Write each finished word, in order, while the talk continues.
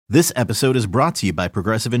This episode is brought to you by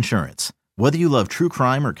Progressive Insurance. Whether you love true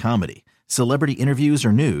crime or comedy, celebrity interviews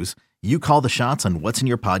or news, you call the shots on what's in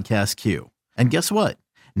your podcast queue. And guess what?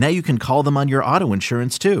 Now you can call them on your auto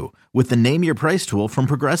insurance too with the Name Your Price tool from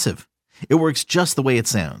Progressive. It works just the way it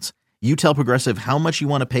sounds. You tell Progressive how much you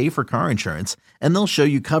want to pay for car insurance, and they'll show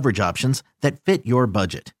you coverage options that fit your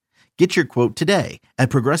budget. Get your quote today at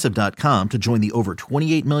Progressive.com to join the over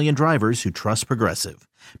 28 million drivers who trust Progressive.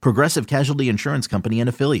 Progressive Casualty Insurance Company and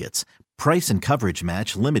Affiliates. Price and coverage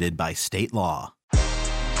match limited by state law.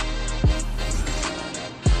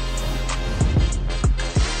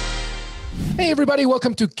 Hey everybody,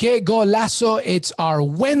 welcome to Que Golazo. It's our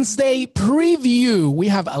Wednesday preview. We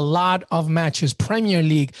have a lot of matches: Premier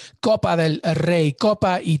League, Copa del Rey,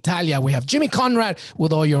 Copa Italia. We have Jimmy Conrad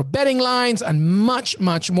with all your betting lines and much,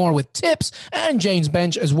 much more with tips, and James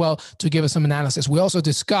Bench as well to give us some analysis. We also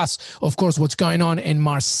discuss, of course, what's going on in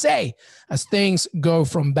Marseille as things go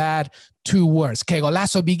from bad to worse. Que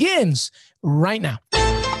Golazo begins right now.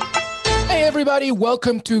 Hey everybody,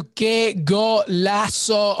 welcome to Que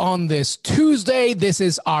Golazo on this Tuesday. This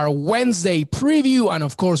is our Wednesday preview, and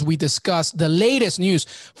of course we discuss the latest news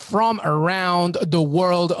from around the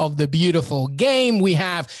world of the beautiful game. We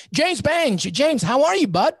have James Bench. James, how are you,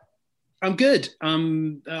 bud? I'm good.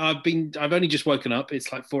 I've only just woken up.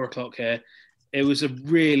 It's like 4:00 here. It was a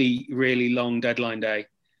really, really long deadline day.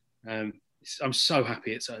 I'm so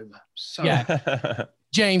happy it's over. Happy.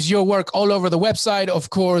 James, your work all over the website, of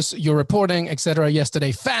course, your reporting, etc.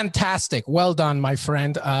 yesterday. Fantastic. Well done, my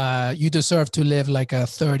friend. You deserve to live like a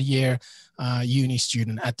third-year uni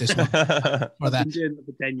student at this one. For that. I've been doing it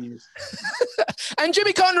for 10 years. And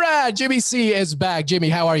Jimmy Conrad, Jimmy C is back. Jimmy,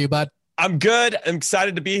 how are you, bud? I'm good. I'm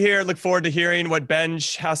excited to be here. Look forward to hearing what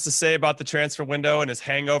Benj has to say about the transfer window and his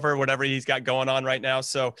hangover, whatever he's got going on right now.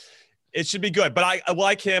 So it should be good. But I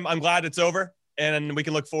like him. I'm glad it's over. And we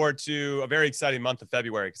can look forward to a very exciting month of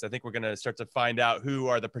February, because I think we're going to start to find out who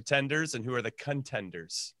are the pretenders and who are the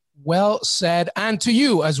contenders. Well said. And to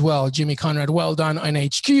you as well, Jimmy Conrad. Well done on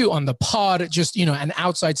HQ, on the pod, just, and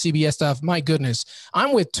outside CBS stuff. My goodness.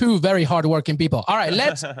 I'm with two very hardworking people. All right,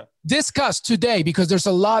 let's discuss today, because there's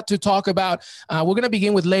a lot to talk about. We're going to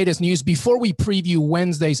begin with latest news before we preview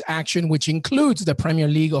Wednesday's action, which includes the Premier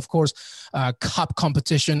League, of course, cup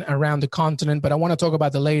competition around the continent. But I want to talk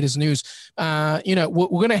about the latest news. We're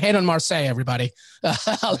going to hit on Marseille, everybody.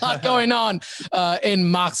 A lot going on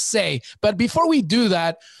in Marseille. But before we do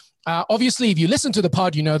that, obviously, if you listen to the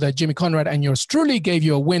pod, you know that Jimmy Conrad and yours truly gave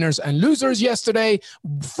you a winners and losers yesterday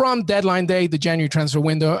from deadline day, the January transfer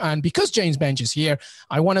window. And because James Bench is here,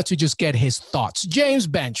 I wanted to just get his thoughts. James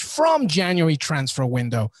Bench, from January transfer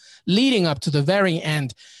window leading up to the very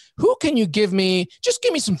end, who can you give me? Just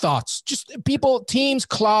give me some thoughts. Just people, teams,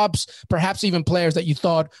 clubs, perhaps even players that you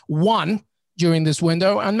thought won during this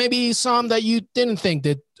window, and maybe some that you didn't think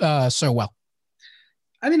did so well.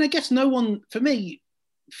 I mean, I guess no one, for me,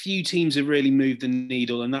 few teams have really moved the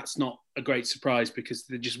needle, and that's not a great surprise because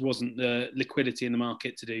there just wasn't the liquidity in the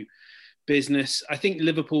market to do business. I think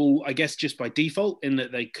Liverpool, I guess just by default, in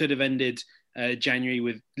that they could have ended January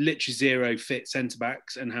with literally zero fit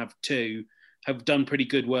centre-backs and have two, have done pretty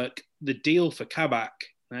good work. The deal for Kabak,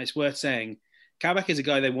 now it's worth saying, Kabak is a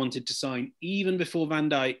guy they wanted to sign even before Van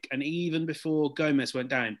Dijk and even before Gomez went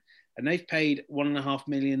down. And they've paid £1.5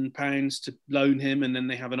 million to loan him, and then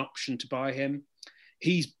they have an option to buy him.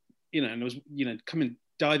 He's,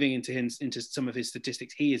 diving into some of his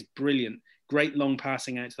statistics. He is brilliant. Great long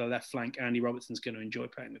passing out to the left flank. Andy Robertson's going to enjoy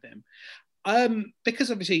playing with him. Because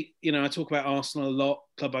obviously, I talk about Arsenal a lot,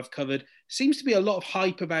 club I've covered. Seems to be a lot of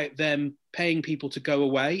hype about them paying people to go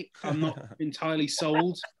away. I'm not entirely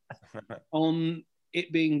sold on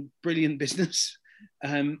it being brilliant business.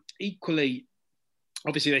 Equally,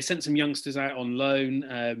 obviously, they sent some youngsters out on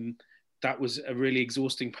loan. That was a really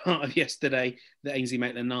exhausting part of yesterday, the Ainsley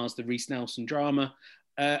Maitland-Niles, the Reece Nelson drama.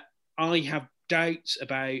 I have doubts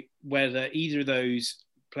about whether either of those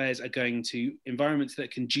players are going to environments that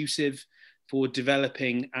are conducive for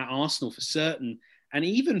developing at Arsenal for certain, and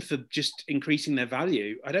even for just increasing their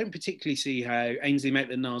value. I don't particularly see how Ainsley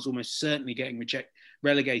Maitland-Niles almost certainly getting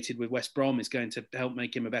relegated with West Brom is going to help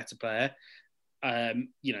make him a better player.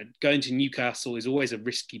 Going to Newcastle is always a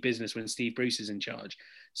risky business when Steve Bruce is in charge.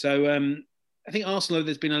 So I think Arsenal,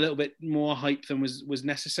 there's been a little bit more hype than was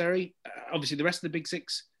necessary. Obviously, the rest of the big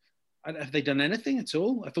six, have they done anything at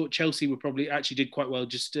all? I thought Chelsea were probably actually did quite well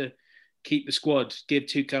just to keep the squad, give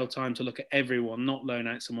Tuchel time to look at everyone, not loan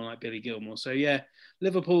out someone like Billy Gilmore. So yeah,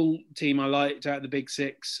 Liverpool team I liked out of the big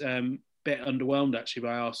six. Bit underwhelmed actually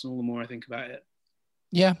by Arsenal the more I think about it.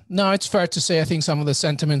 Yeah, no, it's fair to say. I think some of the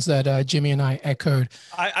sentiments that Jimmy and I echoed.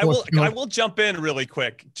 I will jump in really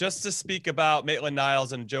quick just to speak about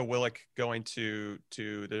Maitland-Niles and Joe Willock going to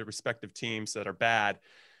their respective teams that are bad.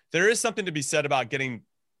 There is something to be said about getting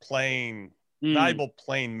valuable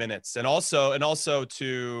playing minutes, and also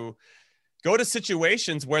to go to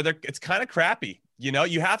situations where it's kind of crappy. You know,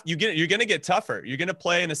 you're going to get tougher. You're going to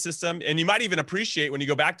play in a system, and you might even appreciate when you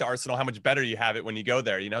go back to Arsenal how much better you have it when you go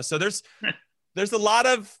there. You know, so there's a lot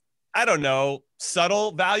of, I don't know,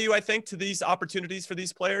 subtle value, I think, to these opportunities for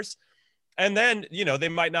these players. And then, you know,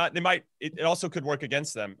 it also could work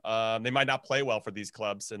against them. They might not play well for these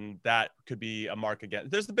clubs, and that could be a mark again.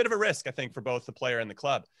 There's a bit of a risk, I think, for both the player and the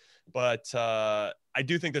club. But I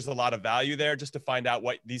do think there's a lot of value there just to find out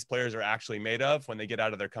what these players are actually made of when they get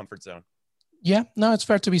out of their comfort zone. Yeah, no, it's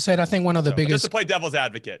fair to be said. I think one of the biggest. Just to play devil's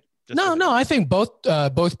advocate. No, I think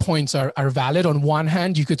both points are valid. On one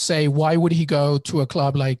hand, you could say, why would he go to a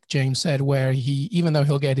club like James said, where even though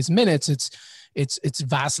he'll get his minutes, it's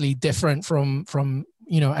vastly different from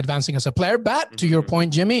advancing as a player. But to your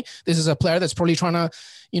point, Jimmy, this is a player that's probably trying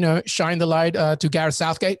to shine the light to Gareth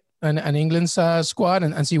Southgate and England's squad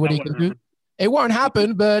and see what he can do. It won't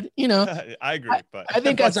happen, but I agree. But I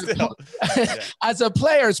think as a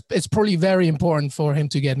player, it's probably very important for him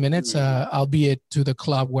to get minutes, albeit to the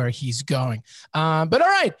club where he's going. But all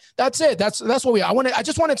right, that's it. That's what we. I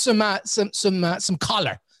just wanted some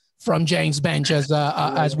color from James Benge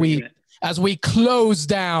as we close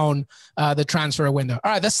down the transfer window.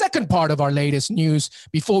 All right, the second part of our latest news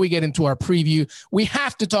before we get into our preview, we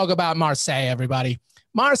have to talk about Marseille, everybody.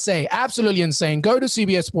 Marseille, absolutely insane. Go to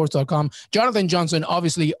cbssports.com. Jonathan Johnson,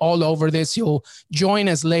 obviously all over this. He'll join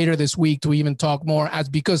us later this week to even talk more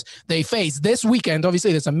because they face this weekend.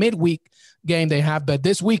 Obviously, there's a midweek game they have, but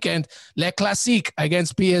this weekend, Le Classique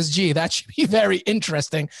against PSG. That should be very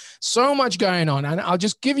interesting. So much going on. And I'll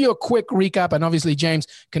just give you a quick recap. And obviously, James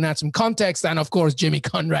can add some context. And of course, Jimmy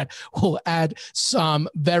Conrad will add some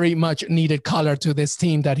very much needed color to this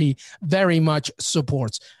team that he very much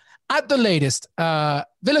supports. At the latest,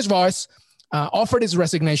 Villas-Boas offered his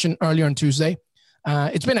resignation earlier on Tuesday.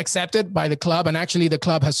 It's been accepted by the club, and actually the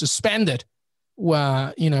club has suspended,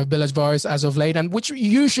 Villas-Boas as of late, and which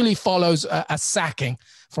usually follows a sacking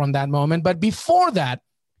from that moment. But before that,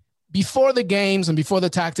 before the games and before the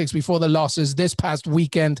tactics, before the losses this past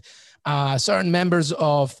weekend, certain members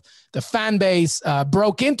of the fan base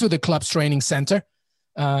broke into the club's training center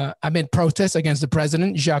amid protests against the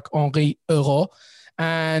president, Jacques-Henri Ayrault.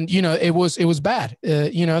 And, it was bad.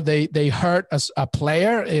 They hurt a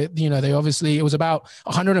player. It was about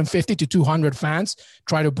 150 to 200 fans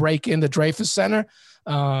try to break in the Dreyfus Center.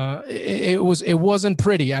 It wasn't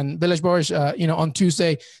pretty. And Villas-Boas, on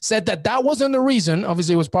Tuesday said that wasn't the reason.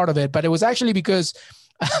 Obviously, it was part of it, but it was actually because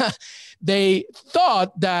they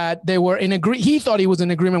thought that they were he thought he was in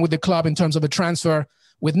agreement with the club in terms of a transfer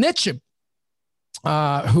with Nietzsche,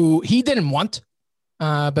 who he didn't want,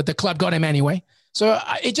 but the club got him anyway. So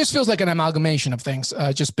it just feels like an amalgamation of things,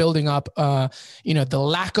 just building up, the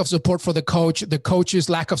lack of support for the coach's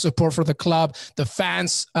lack of support for the club, the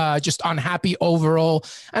fans just unhappy overall.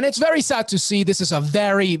 And it's very sad to see. This is a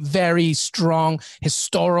very, very strong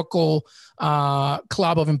historical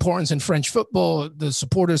club of importance in French football. The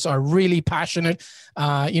supporters are really passionate,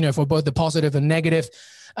 for both the positive and negative.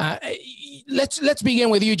 Let's begin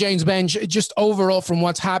with you, James Benge. Just overall from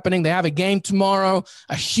what's happening, they have a game tomorrow,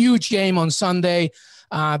 a huge game on Sunday.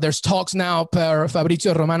 There's talks now per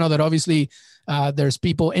Fabrizio Romano that obviously there's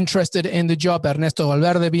people interested in the job, Ernesto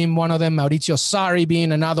Valverde being one of them, Maurizio Sarri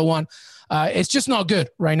being another one. It's just not good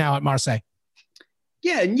right now at Marseille.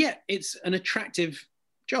 Yeah, and yet it's an attractive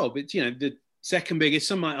job. It's, the second biggest,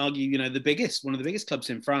 some might argue, one of the biggest clubs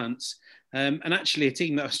in France. And actually a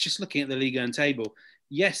team that I was just looking at the Ligue 1 table.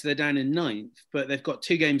 Yes, they're down in 9th, but they've got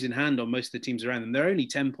 2 games in hand on most of the teams around them. They're only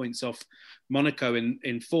 10 points off Monaco in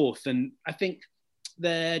 4th. And I think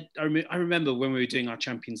I remember when we were doing our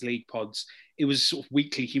Champions League pods, it was sort of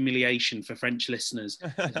weekly humiliation for French listeners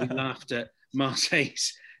as we laughed at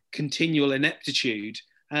Marseille's continual ineptitude.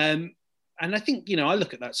 And I think, I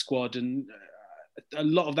look at that squad and a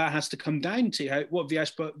lot of that has to come down to what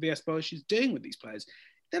Villas-Boas is doing with these players.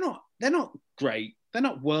 They're not great. They're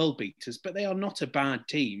not world beaters, but they are not a bad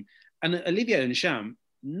team. And Olivier Ntcham,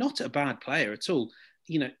 not a bad player at all.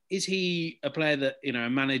 Is he a player that, a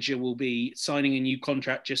manager will be signing a new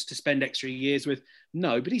contract just to spend extra years with?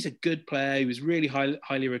 No, but he's a good player. He was really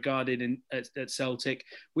highly regarded at Celtic.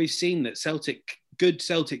 We've seen that good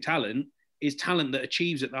Celtic talent is talent that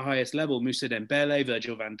achieves at the highest level. Moussa Dembele,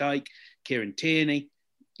 Virgil van Dijk, Kieran Tierney.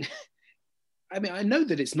 I mean, I know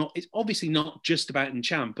that it's obviously not just about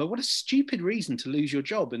Nchamp, but what a stupid reason to lose your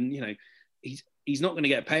job. And, he's not going to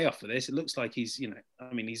get a payoff for this. It looks like he's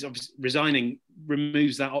he's obviously resigning,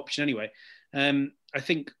 removes that option anyway. I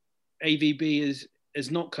think AVB has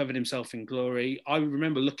not covered himself in glory. I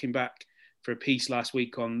remember looking back for a piece last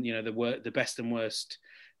week on, the best and worst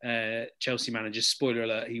Chelsea managers. Spoiler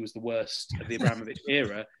alert, he was the worst of the Abramovich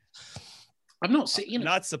era. I've not seen,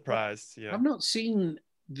 not surprised. Yeah. I've not seen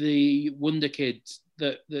the wonder kid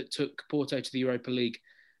that took Porto to the Europa League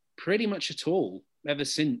pretty much at all ever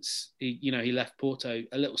since he left Porto,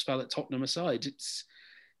 a little spell at Tottenham aside.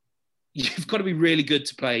 You've got to be really good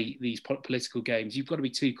to play these political games. You've got to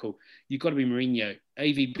be Tuchel. You've got to be Mourinho.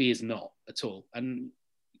 AVB is not at all. And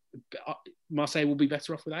Marseille will be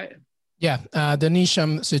better off without him. Yeah, the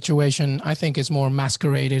Nisham situation, I think, is more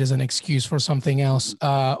masqueraded as an excuse for something else,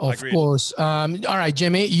 of course. All right,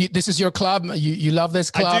 Jimmy, this is your club. You love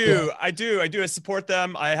this club? I do. I support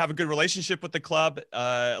them. I have a good relationship with the club,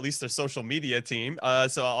 at least their social media team.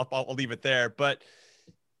 So I'll leave it there. But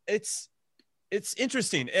it's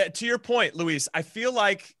interesting. To your point, Luis, I feel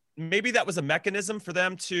like maybe that was a mechanism for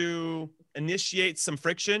them to initiate some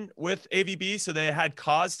friction with AVB, so they had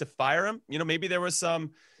cause to fire him. Maybe there was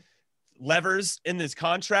some levers in his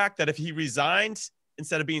contract that if he resigned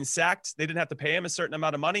instead of being sacked, they didn't have to pay him a certain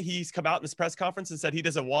amount of money. He's come out in his press conference and said he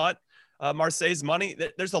doesn't want Marseille's money.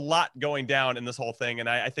 There's a lot going down in this whole thing. And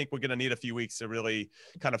I think we're going to need a few weeks to really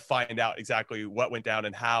kind of find out exactly what went down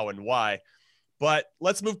and how and why. But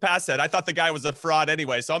let's move past that. I thought the guy was a fraud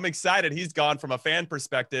anyway, so I'm excited he's gone from a fan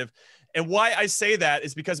perspective. And why I say that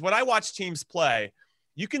is because when I watch teams play,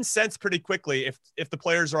 you can sense pretty quickly if the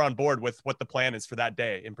players are on board with what the plan is for that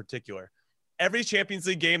day in particular. Every Champions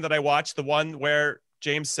League game that I watch, the one where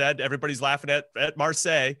James said everybody's laughing at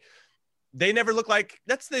Marseille, they never look like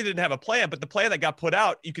they didn't have a plan, but the plan that got put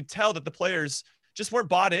out, you could tell that the players just weren't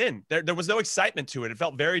bought in. There was no excitement to it. It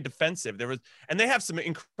felt very defensive. And they have some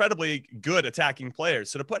incredibly good attacking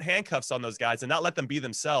players. So to put handcuffs on those guys and not let them be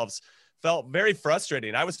themselves felt very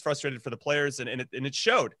frustrating. I was frustrated for the players, and it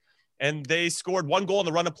showed. And they scored 1 goal in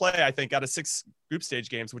the run of play, I think, out of 6 group stage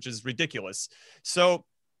games, which is ridiculous. So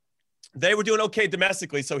they were doing okay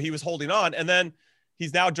domestically, so he was holding on. And then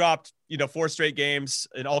he's now dropped, 4 straight games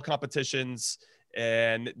in all competitions,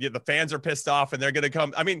 and the fans are pissed off, and they're going to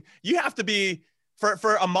come. I mean, you have to be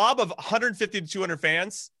for a mob of 150 to 200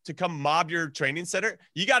 fans to come mob your training center.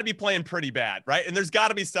 You got to be playing pretty bad, right? And there's got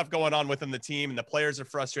to be stuff going on within the team, and the players are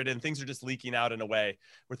frustrated, and things are just leaking out in a way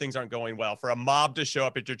where things aren't going well for a mob to show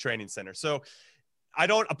up at your training center. So I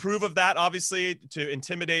don't approve of that, obviously, to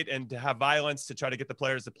intimidate and to have violence to try to get the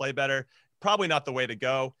players to play better. Probably not the way to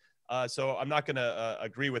go. So I'm not going to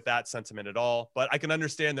agree with that sentiment at all, but I can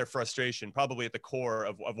understand their frustration, probably at the core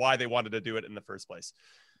of why they wanted to do it in the first place.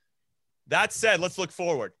 That said, let's look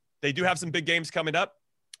forward. They do have some big games coming up.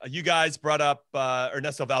 You guys brought up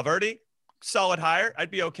Ernesto Valverde. Solid hire.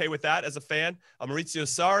 I'd be okay with that as a fan. Maurizio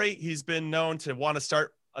Sarri, he's been known to want to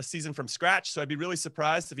start a season from scratch, so I'd be really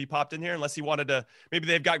surprised if he popped in here, unless he wanted to. Maybe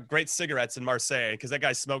they've got great cigarettes in Marseille, because that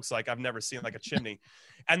guy smokes like I've never seen, like a chimney.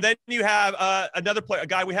 And then you have another player, a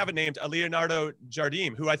guy we haven't named, Leonardo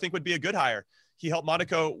Jardim, who I think would be a good hire. He helped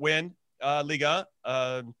Monaco win Liga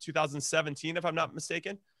 2017, if I'm not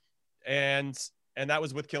mistaken. And that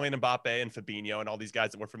was with Kylian Mbappe and Fabinho and all these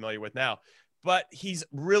guys that we're familiar with now. But he's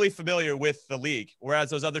really familiar with the league, whereas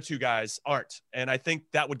those other 2 guys aren't. And I think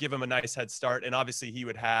that would give him a nice head start. And obviously he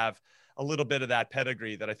would have a little bit of that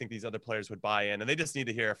pedigree that I think these other players would buy in. And they just need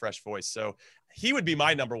to hear a fresh voice. So he would be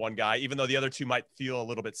my number 1 guy, even though the other 2 might feel a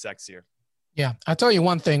little bit sexier. Yeah, I'll tell you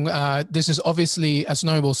one thing. This is obviously a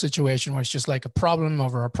snowball situation where it's just like a problem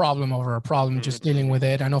over a problem over a problem, just dealing with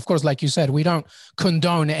it. And of course, like you said, we don't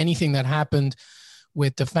condone anything that happened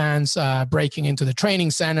with the fans breaking into the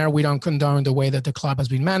training center. We don't condone the way that the club has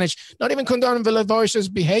been managed, not even condone Villas-Boas's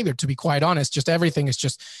behavior, to be quite honest. Just everything is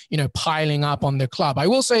just, piling up on the club. I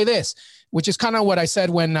will say this, which is kind of what I said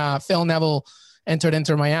when Phil Neville entered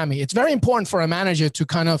Inter Miami. It's very important for a manager to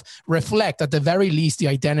kind of reflect, at the very least, the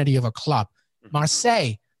identity of a club.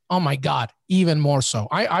 Marseille, oh my God, even more so.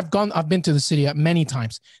 I've been to the city many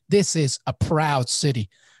times. This is a proud city,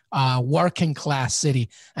 working class city,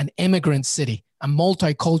 an immigrant city, a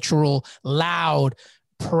multicultural, loud,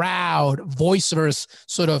 proud, voiceless,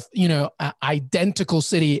 sort of, identical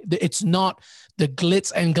city. It's not the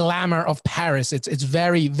glitz and glamour of Paris. It's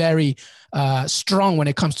very, very strong when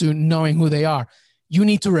it comes to knowing who they are. You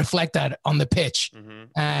need to reflect that on the pitch.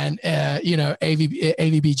 And,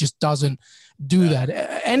 AVB just doesn't do that.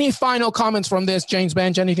 Any final comments from this, James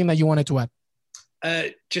Bench? Anything that you wanted to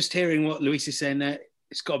add? Just hearing what Luis is saying there,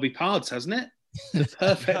 it's got to be Pards, hasn't it? The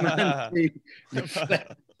perfect man to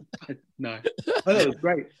reflect. No, I thought it was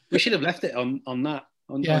great. We should have left it on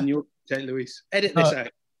your St. Louis. Edit this out.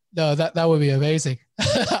 No, that would be amazing.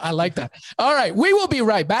 I like that. All right, we will be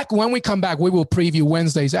right back. When we come back, we will preview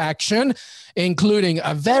Wednesday's action, including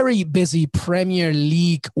a very busy Premier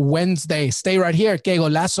League Wednesday. Stay right here. Que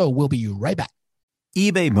Golazo will be right back.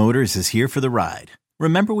 eBay Motors is here for the ride.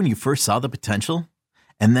 Remember when you first saw the potential?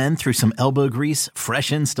 And then through some elbow grease,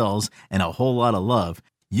 fresh installs, and a whole lot of love,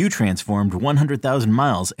 you transformed 100,000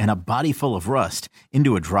 miles and a body full of rust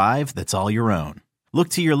into a drive that's all your own. Look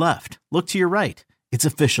to your left. Look to your right. It's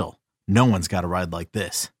official. No one's got a ride like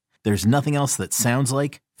this. There's nothing else that sounds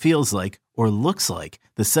like, feels like, or looks like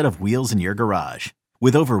the set of wheels in your garage.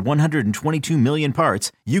 With over 122 million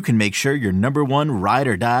parts, you can make sure your number one ride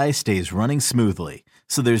or die stays running smoothly.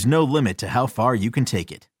 So there's no limit to how far you can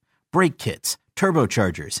take it. Brake kits,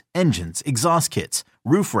 turbochargers, engines, exhaust kits,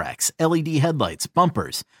 roof racks, LED headlights,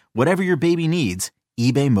 bumpers, whatever your baby needs,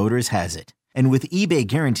 eBay Motors has it. And with eBay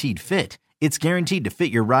Guaranteed Fit, it's guaranteed to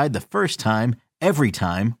fit your ride the first time, every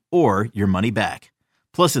time, or your money back.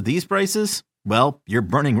 Plus, at these prices, well, you're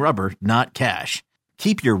burning rubber, not cash.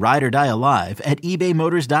 Keep your ride or die alive at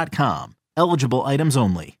ebaymotors.com. Eligible items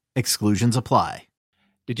only. Exclusions apply.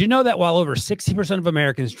 Did you know that while over 60% of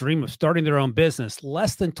Americans dream of starting their own business,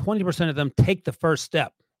 less than 20% of them take the first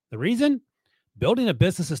step? The reason? Building a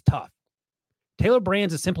business is tough. Taylor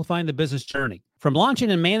Brands is simplifying the business journey. From launching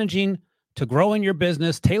and managing to growing your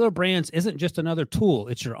business, Taylor Brands isn't just another tool.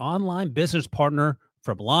 It's your online business partner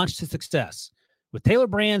from launch to success. With Taylor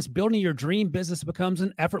Brands, building your dream business becomes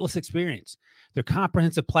an effortless experience. Their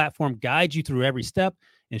comprehensive platform guides you through every step,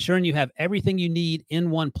 ensuring you have everything you need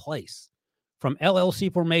in one place. From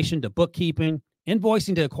LLC formation to bookkeeping,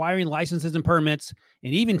 invoicing to acquiring licenses and permits,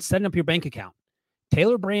 and even setting up your bank account,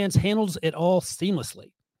 Taylor Brands handles it all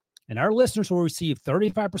seamlessly. And our listeners will receive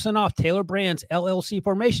 35% off Taylor Brands LLC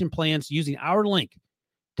formation plans using our link,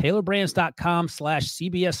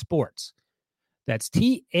 taylorbrands.com/CBS Sports. That's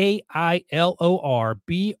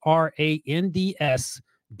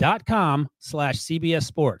TAILORBRANDS.com/CBS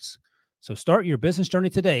Sports. So start your business journey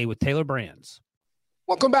today with Taylor Brands.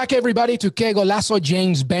 Welcome back, everybody, to Que Golazo.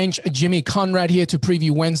 James Bench, Jimmy Conrad here to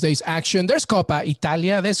preview Wednesday's action. There's Copa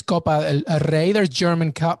Italia, there's Copa El Rey, there's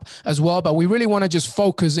German Cup as well, but we really want to just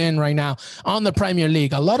focus in right now on the Premier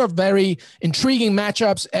League. A lot of very intriguing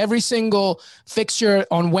matchups. Every single fixture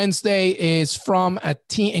on Wednesday is from a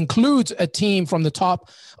team, includes a team from the top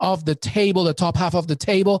of the table, the top half of the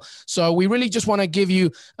table. So we really just want to give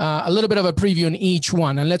you a little bit of a preview in each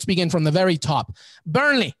one. And let's begin from the very top.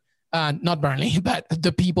 Burnley. Not Burnley, but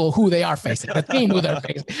the people who they are facing, the team who they're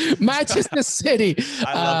facing. Manchester City.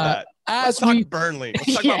 I love that. Let's talk Burnley.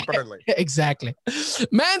 Let's talk about Burnley. Exactly.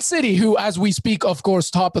 Man City, who, as we speak, of course,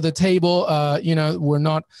 top of the table. We're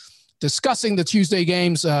not discussing the Tuesday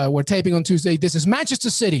games. We're taping on Tuesday. This is Manchester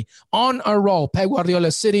City on a roll. Pep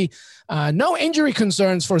Guardiola's City. No injury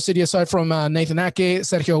concerns for City aside from Nathan Ake,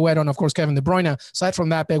 Sergio Aguero, and of course Kevin De Bruyne. Aside from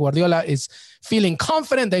that, Pep Guardiola is feeling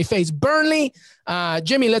confident. They face Burnley.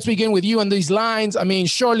 Jimmy, let's begin with you on these lines. I mean,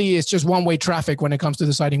 surely it's just one-way traffic when it comes to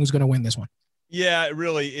deciding who's going to win this one. Yeah, it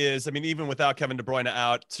really is. I mean, even without Kevin De Bruyne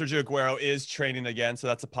out, Sergio Aguero is training again, so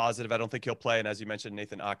that's a positive. I don't think he'll play, and as you mentioned,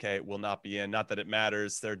 Nathan Ake will not be in. Not that it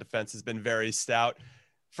matters. Their defense has been very stout.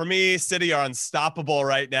 For me, City are unstoppable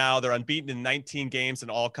right now. They're unbeaten in 19 games in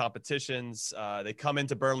all competitions. They come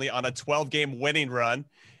into Burnley on a 12-game winning run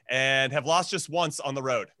and have lost just once on the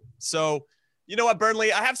road. So, you know what,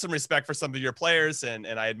 Burnley, I have some respect for some of your players, and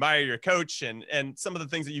I admire your coach and some of the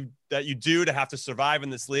things that you do to have to survive in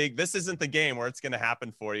this league. This isn't the game where it's going to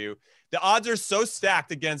happen for you. The odds are so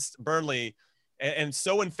stacked against Burnley and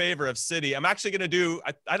so in favor of City. I'm actually going to do,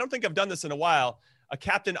 I don't think I've done this in a while, a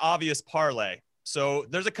Captain Obvious parlay. So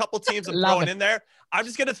there's a couple teams I'm throwing in there. I'm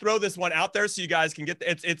just going to throw this one out there so you guys can get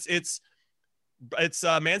it's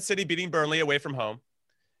Man City beating Burnley away from home.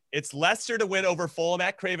 It's Leicester to win over Fulham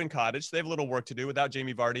at Craven Cottage. They have a little work to do without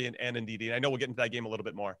Jamie Vardy and Ndidi. And I know we'll get into that game a little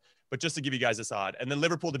bit more, but just to give you guys this odd. And then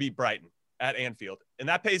Liverpool to beat Brighton at Anfield. And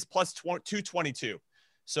that pays plus 222.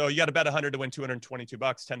 So you got to bet 100 to win $222,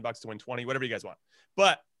 $10 to win 20, whatever you guys want.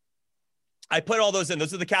 But I put all those in.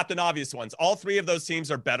 Those are the Captain Obvious ones. All three of those teams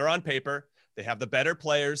are better on paper. They have the better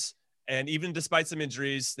players. And even despite some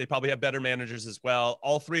injuries, they probably have better managers as well.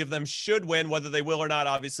 All three of them should win, whether they will or not,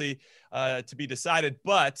 obviously, to be decided.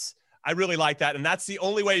 But I really like that. And that's the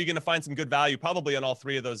only way you're going to find some good value, probably on all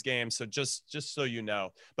three of those games. So just so you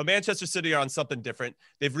know. But Manchester City are on something different.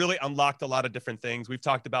 They've really unlocked a lot of different things. We've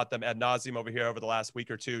talked about them ad nauseum over here over the last week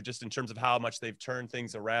or two, just in terms of how much they've turned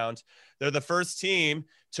things around. They're the first team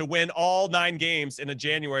to win all 9 games in a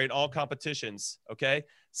January in all competitions, okay,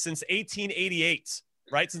 since 1888.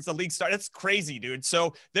 Right? Since the league started. That's crazy, dude.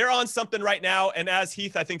 So they're on something right now. And as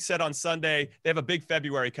Heath, I think, said on Sunday, they have a big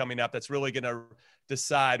February coming up that's really going to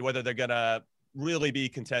decide whether they're going to really be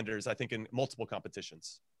contenders, I think, in multiple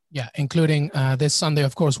competitions. Yeah, including this Sunday,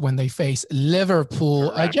 of course, when they face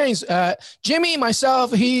Liverpool. James, Jimmy,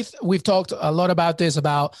 myself, Heath, we've talked a lot about this,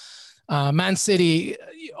 about Man City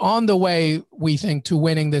on the way, we think, to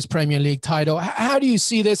winning this Premier League title. How do you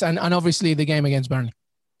see this? And obviously the game against Burnley.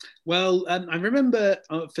 Well, I remember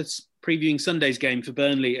for previewing Sunday's game for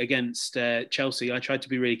Burnley against Chelsea, I tried to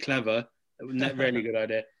be really clever. Not really good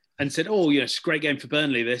idea. And said, oh, it's a great game for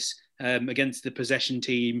Burnley, this, against the possession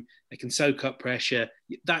team. They can soak up pressure.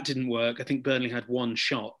 That didn't work. I think Burnley had one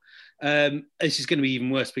shot. This is going to be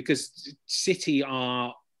even worse because City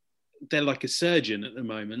they're like a surgeon at the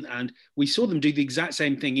moment. And we saw them do the exact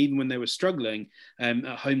same thing even when they were struggling at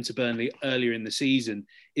home to Burnley earlier in the season.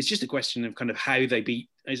 It's just a question of kind of how City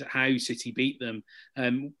beat them.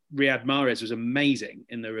 Riyad Mahrez was amazing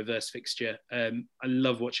in the reverse fixture. I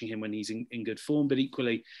love watching him when he's in good form, but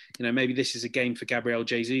equally, maybe this is a game for Gabriel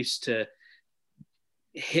Jesus to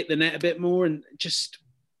hit the net a bit more and just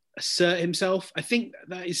assert himself. I think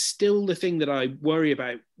that is still the thing that I worry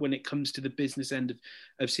about when it comes to the business end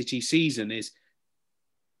of City's season is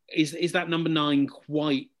that number 9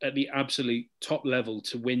 quite at the absolute top level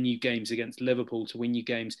to win you games against Liverpool, to win you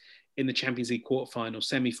games in the Champions League quarterfinals,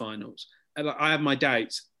 semi-finals. And I have my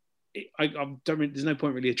doubts. There's no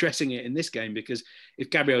point really addressing it in this game because if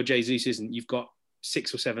Gabriel Jesus isn't, you've got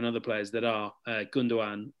 6 or 7 other players that are.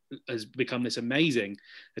 Gundogan has become this amazing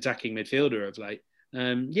attacking midfielder of late.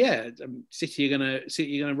 City are gonna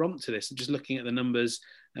romp to this. Just looking at the numbers,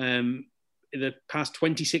 in the past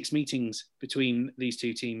 26 meetings between these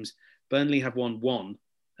two teams, Burnley have won 1.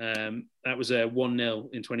 That was a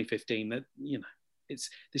 1-0 in 2015. That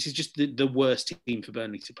this is just the worst team for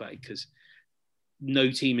Burnley to play because no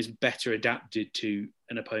team is better adapted to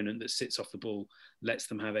an opponent that sits off the ball, lets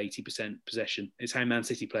them have 80% possession. It's how Man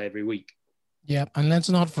City play every week. Yeah, and let's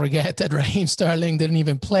not forget that Raheem Sterling didn't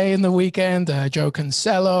even play in the weekend. Joe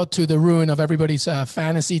Cancelo, to the ruin of everybody's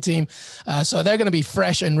fantasy team. So they're going to be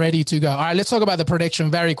fresh and ready to go. All right, let's talk about the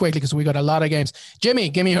prediction very quickly because we got a lot of games. Jimmy,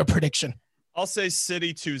 give me your prediction. I'll say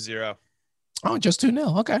City 2-0. Oh, just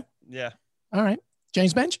 2-0. Okay. Yeah. All right.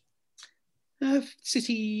 James Bench?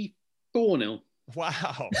 City 4-0.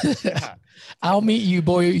 Wow. Yeah. I'll meet you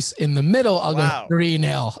boys in the middle. I'll go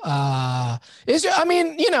 3-0.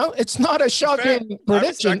 It's not a shocking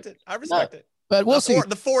prediction. I respect it. But we'll see.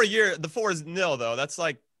 The 4 is nil though. That's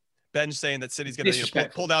like Ben saying that City's going to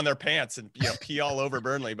pull down their pants and pee all over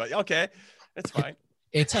Burnley. But okay, it's fine.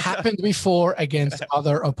 It's happened before against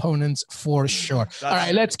other opponents for sure. All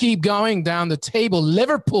right, let's keep going down the table.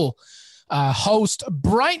 Liverpool host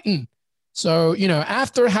Brighton. So,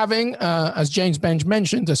 after having, as James Bench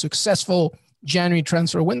mentioned, a successful January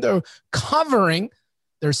transfer window covering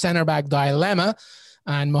their center back dilemma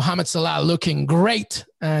and Mohamed Salah looking great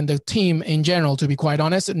and the team in general, to be quite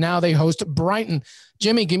honest, now they host Brighton.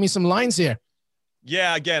 Jimmy, give me some lines here.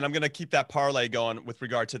 Yeah, again, I'm going to keep that parlay going with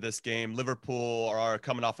regard to this game. Liverpool are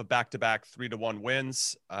coming off of back-to-back 3-1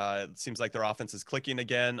 wins. It seems like their offense is clicking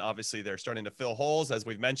again. Obviously, they're starting to fill holes, as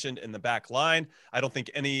we've mentioned, in the back line. I don't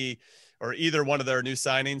think either one of their new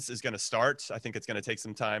signings is going to start. I think it's going to take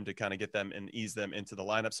some time to kind of get them and ease them into the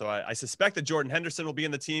lineup. So I suspect that Jordan Henderson will be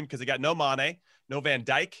in the team because they got no Mane, no Van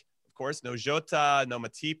Dijk, of course, no Jota, no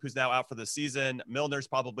Matip, who's now out for the season. Milner's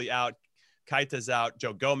probably out. Keita's out,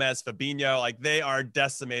 Joe Gomez, Fabinho, like they are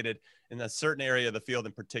decimated in a certain area of the field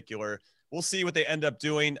in particular. We'll see what they end up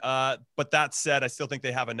doing. But that said, I still think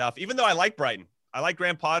they have enough, even though I like Brighton. I like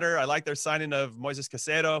Graham Potter. I like their signing of Moises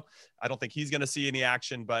Caicedo. I don't think he's going to see any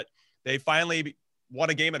action, but they finally won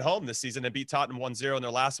a game at home this season and beat Tottenham 1-0 in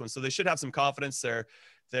their last one. So they should have some confidence. They've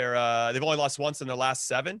only lost once in their last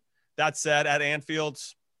 7. That said, at Anfield,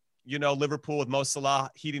 Liverpool with Mo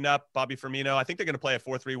Salah heating up, Bobby Firmino. I think they're going to play a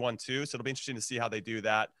 4-3-1-2. So it'll be interesting to see how they do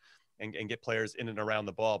that and get players in and around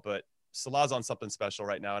the ball. But Salah's on something special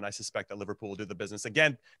right now, and I suspect that Liverpool will do the business.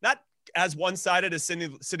 Again, not as one-sided as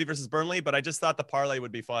City versus Burnley, but I just thought the parlay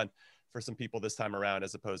would be fun for some people this time around,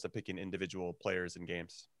 as opposed to picking individual players in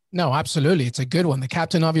games. No, absolutely. It's a good one. The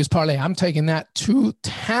Captain Obvious parlay. I'm taking that to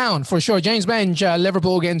town for sure. James Benge,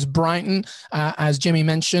 Liverpool against Brighton, as Jimmy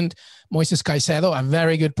mentioned. Moises Caicedo, a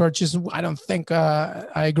very good purchase. I don't think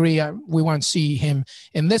I agree. We won't see him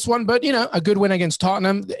in this one, but a good win against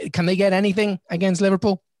Tottenham. Can they get anything against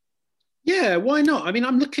Liverpool? Yeah, why not? I mean,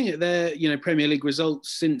 I'm looking at their Premier League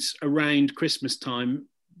results since around Christmas time.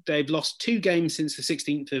 They've lost 2 games since the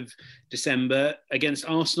 16th of December. Against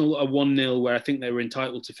Arsenal, a 1-0 where I think they were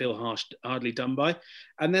entitled to feel hardly done by.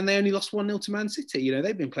 And then they only lost 1-0 to Man City.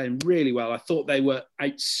 They've been playing really well. I thought they were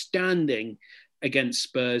outstanding against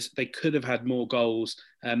Spurs. They could have had more goals.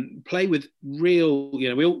 Play with real,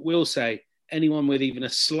 we'll say anyone with even a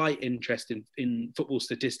slight interest in football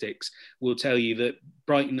statistics will tell you that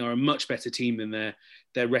Brighton are a much better team than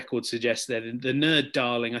their record suggests. They're the nerd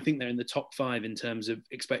darling. I think they're in the top 5 in terms of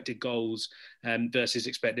expected goals versus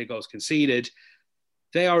expected goals conceded.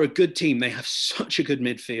 They are a good team. They have such a good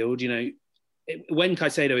midfield. When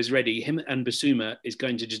Caicedo is ready, him and Bissouma is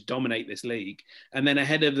going to just dominate this league. And then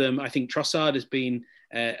ahead of them, I think Trossard has been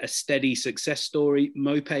a steady success story.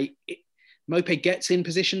 Mope gets in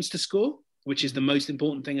positions to score, which is the most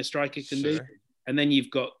important thing a striker can do. And then you've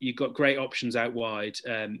got great options out wide.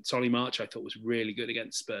 Solly March, I thought, was really good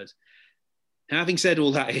against Spurs. Having said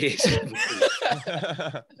all that, it is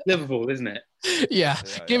Liverpool, isn't it? Yeah.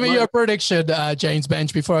 Give me your prediction, James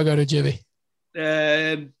Benge, before I go to Jimmy.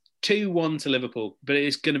 2-1 to Liverpool, but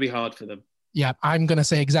it's going to be hard for them. Yeah, I'm going to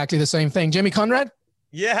say exactly the same thing. Jimmy Conrad?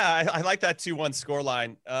 Yeah, I like that 2-1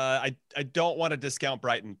 scoreline. I don't want to discount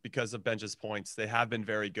Brighton because of Benja's points. They have been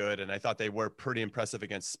very good, and I thought they were pretty impressive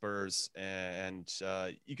against Spurs. And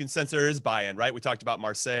you can sense there is buy-in, right? We talked about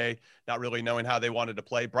Marseille not really knowing how they wanted to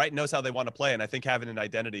play. Brighton knows how they want to play, and I think having an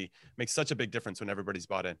identity makes such a big difference when everybody's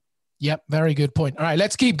bought in. Yep, very good point. All right,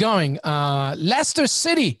 let's keep going. Leicester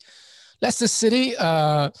City,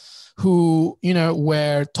 who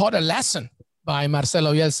were taught a lesson by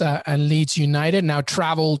Marcelo Bielsa and Leeds United, now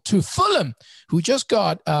travel to Fulham, who just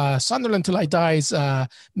got Sunderland Till I Die's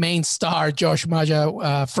main star, Josh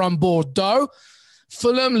Maja, from Bordeaux.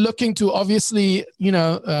 Fulham looking to obviously,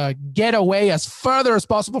 get away as further as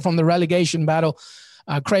possible from the relegation battle.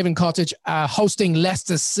 Craven Cottage hosting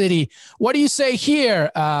Leicester City. What do you say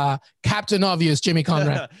here, Captain Obvious, Jimmy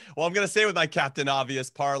Conrad? Well, I'm going to stay with my Captain Obvious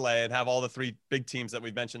parlay and have all the 3 big teams that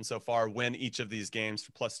we've mentioned so far win each of these games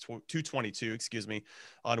for plus 222,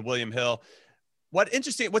 on William Hill. What's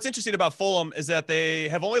interesting about Fulham is that they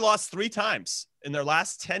have only lost 3 times in their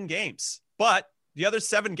last 10 games, but the other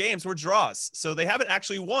 7 games were draws. So they haven't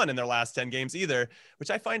actually won in their last 10 games either,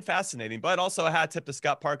 which I find fascinating. But also a hat tip to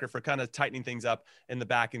Scott Parker for kind of tightening things up in the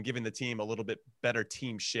back and giving the team a little bit better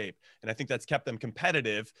team shape. And I think that's kept them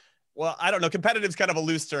competitive. Well, I don't know. Competitive is kind of a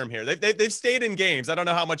loose term here. They've stayed in games. I don't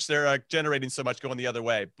know how much they're generating so much going the other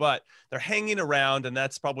way, but they're hanging around, and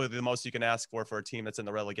that's probably the most you can ask for a team that's in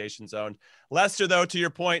the relegation zone. Leicester, though, to your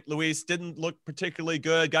point, Luis, didn't look particularly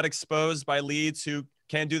good. Got exposed by Leeds, who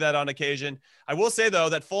can do that on occasion. I will say, though,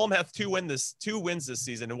 that Fulham have 2 wins this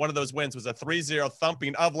season, and one of those wins was a 3-0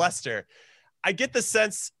 thumping of Leicester. I get the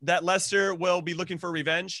sense that Leicester will be looking for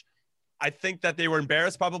revenge. I think that they were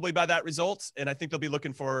embarrassed probably by that result, and I think they'll be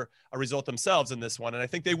looking for a result themselves in this one, and I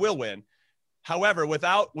think they will win. However,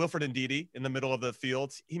 without Wilfred Ndidi in the middle of the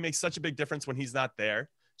field, he makes such a big difference when he's not there.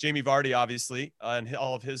 Jamie Vardy, obviously, and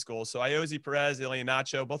all of his goals. So Ayoze Perez,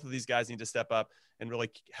 Iheanacho, both of these guys need to step up and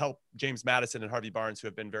really help James Maddison and Harvey Barnes, who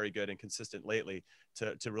have been very good and consistent lately,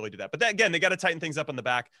 to really do that. But then, again, they got to tighten things up in the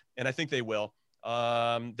back, and I think they will.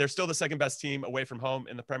 They're still the second best team away from home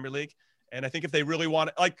in the Premier League. And I think if they really want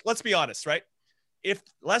to, let's be honest, right? If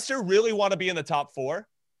Leicester really want to be in the top 4,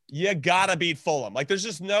 you got to beat Fulham. There's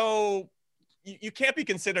just you can't be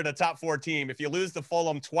considered a top 4 team if you lose to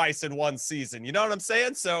Fulham twice in one season. You know what I'm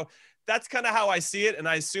saying? So that's kind of how I see it. And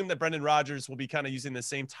I assume that Brendan Rodgers will be kind of using the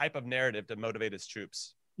same type of narrative to motivate his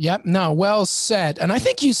troops. Yep. No, well said. And I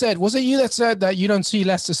think you said, was it you that said that you don't see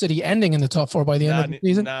Leicester City ending in the top 4 by the end of the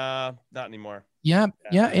season? Nah, not anymore. Yeah.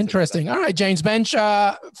 Interesting. All right, James Benge.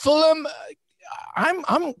 Fulham,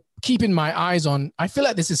 I'm keeping my eyes on. I feel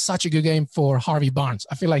like this is such a good game for Harvey Barnes.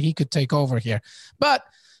 I feel like he could take over here. But,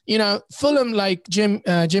 Fulham, like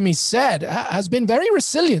Jimmy said, has been very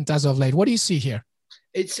resilient as of late. What do you see here?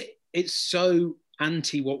 It's so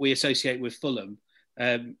anti what we associate with Fulham.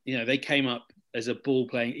 They came up as a ball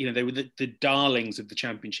playing, they were the darlings of the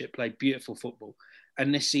Championship, played beautiful football.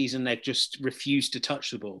 And this season, they've just refused to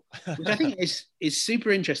touch the ball, which I think is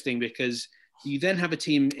super interesting, because you then have a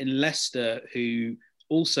team in Leicester who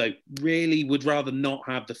also really would rather not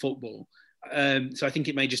have the football. So I think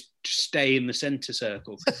it may just stay in the centre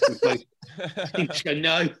circle. Just go,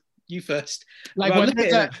 no, you first. Like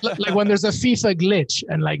when there's a FIFA glitch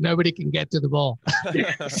and like nobody can get to the ball.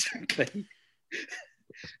 Yeah, exactly.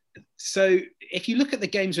 So if you look at the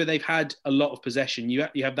games where they've had a lot of possession, you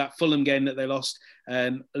have that Fulham game that they lost,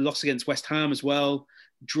 a loss against West Ham as well,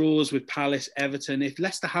 draws with Palace, Everton. If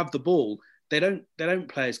Leicester have the ball, they don't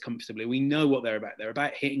play as comfortably. We know what they're about. They're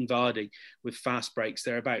about hitting Vardy with fast breaks.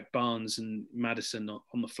 They're about Barnes and Maddison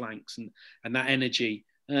on the flanks and that energy.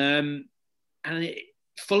 Fulham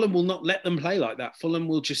will not let them play like that. Fulham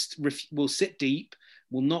will just will sit deep,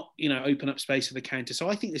 will not open up space for the counter. So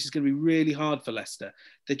I think this is going to be really hard for Leicester.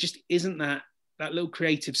 There just isn't that little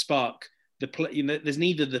creative spark. There's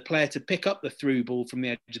neither the player to pick up the through ball from the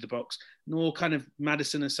edge of the box, nor kind of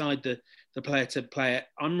Maddison aside the player to play it.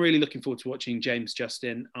 I'm really looking forward to watching James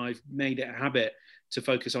Justin. I've made it a habit to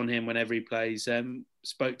focus on him whenever he plays.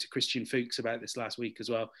 Spoke to Christian Fuchs about this last week as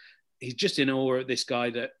well. He's just in awe at this guy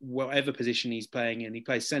that whatever position he's playing in, he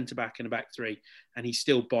plays centre back and a back three, and he's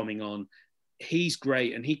still bombing on. He's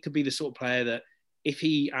great, and he could be the sort of player that, if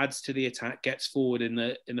he adds to the attack, gets forward in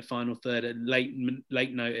the final third at late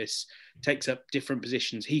notice, takes up different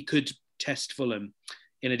positions, he could test Fulham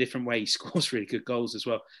in a different way. He scores really good goals as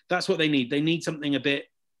well. That's what they need. They need something a bit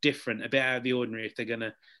different, a bit out of the ordinary if they're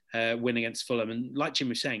going to win against Fulham. And like Jim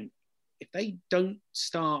was saying, if they don't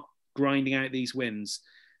start grinding out these wins,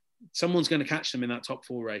 someone's going to catch them in that top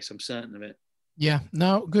four race. I'm certain of it. Yeah,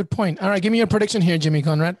 no, good point. All right, give me your prediction here, Jimmy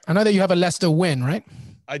Conrad. I know that you have a Leicester win, right?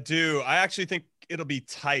 I do. I actually think it'll be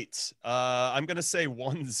tight. I'm going to say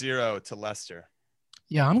 1-0 to Leicester.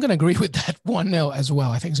 Yeah, I'm going to agree with that 1-0 as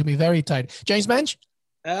well. I think it's going to be very tight. James Bench?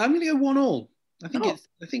 I'm going to go 1-1.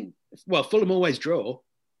 I think Fulham always draw.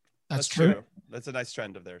 That's true. That's a nice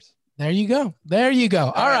trend of theirs. There you go.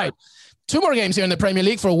 All right. 2 more games here in the Premier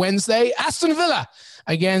League for Wednesday. Aston Villa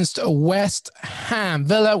against West Ham.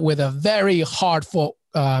 Villa with a very hard-fought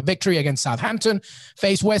victory against Southampton.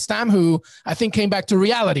 Face West Ham, who I think came back to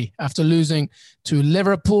reality after losing to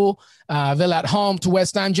Liverpool. Villa at home to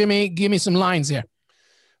West Ham. Jimmy, give me some lines here.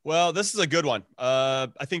 Well, this is a good one. I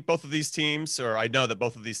think both of these teams, or I know that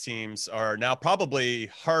both of these teams are now probably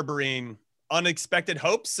harboring unexpected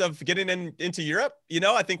hopes of getting into Europe.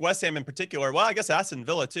 I think West Ham in particular, well, I guess Aston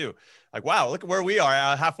Villa too. Like, wow, look at where we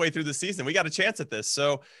are halfway through the season. We got a chance at this.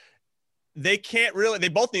 So they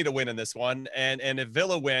both need a win in this one. And if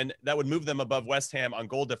Villa win, that would move them above West Ham on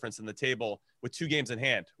goal difference in the table with 2 games in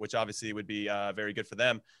hand, which obviously would be very good for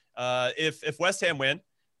them. If West Ham win,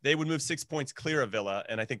 they would move 6 points clear of Villa.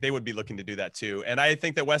 And I think they would be looking to do that too. And I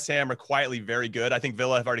think that West Ham are quietly very good. I think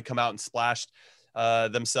Villa have already come out and splashed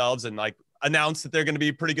themselves and announced that they're going to be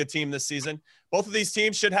a pretty good team this season. Both of these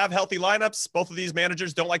teams should have healthy lineups. Both of these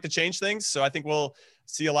managers don't like to change things. So I think we'll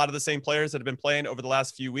see a lot of the same players that have been playing over the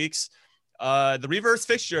last few weeks. The reverse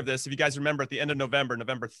fixture of this, if you guys remember, at the end of November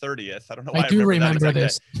 30th. I don't know why I do remember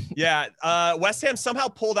this. Yeah. West Ham somehow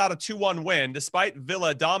pulled out a 2-1 win despite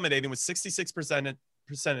Villa dominating with 66%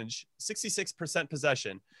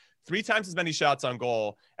 possession, 3 times as many shots on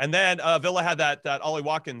goal. And then Villa had that Ollie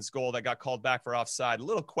Watkins goal that got called back for offside. A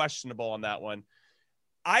little questionable on that one.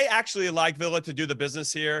 I actually like Villa to do the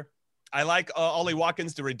business here. I like Ollie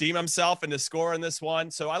Watkins to redeem himself and to score in this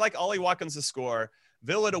one. So I like Ollie Watkins to score.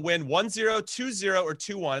 Villa to win 1-0, 2-0, or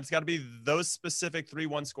 2-1. It's got to be those specific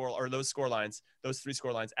 3-1 score, or those score lines, those 3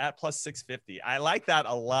 score lines at plus 650. I like that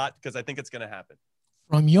a lot because I think it's going to happen.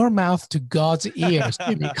 From your mouth to God's ears,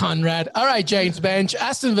 Jimmy Conrad. All right, James Bench.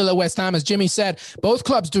 Aston Villa, West Ham, as Jimmy said, both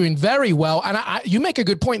clubs doing very well. And you make a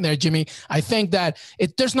good point there, Jimmy. I think that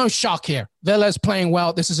there's no shock here. Villa's playing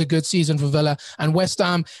well. This is a good season for Villa. And West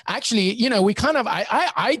Ham, actually, we kind of,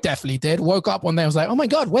 I definitely did. Woke up one day, I was like, oh my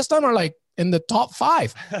God, West Ham are in the top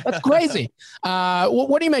 5. That's crazy.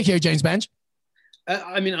 What do you make here, James Bench?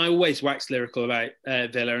 I always wax lyrical about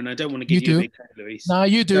Villa, and I don't want to give you a big head, Luis. No,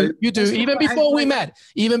 you do. So, you do. Even before we met,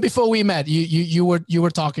 you were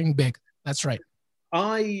talking big. That's right.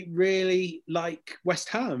 I really like West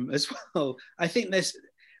Ham as well. I think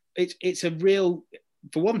it's a real,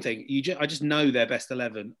 for one thing, I just know their best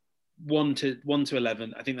 11, 1 to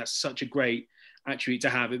 11. I think that's such a great attribute to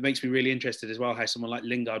have. It makes me really interested as well how someone like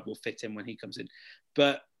Lingard will fit in when he comes in.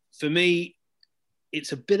 But for me,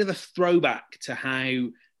 it's a bit of a throwback to how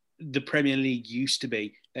the Premier League used to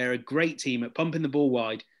be. They're a great team at pumping the ball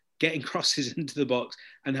wide, getting crosses into the box,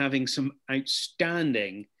 and having some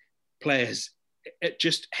outstanding players at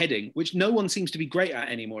just heading, which no one seems to be great at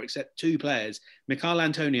anymore except 2 players, Mikhail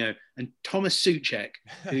Antonio and Thomas Souček,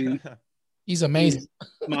 who he's amazing.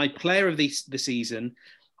 My player of the season.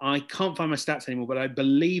 I can't find my stats anymore, but I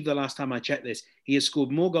believe the last time I checked this, he has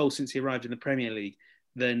scored more goals since he arrived in the Premier League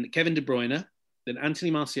than Kevin De Bruyne, than Anthony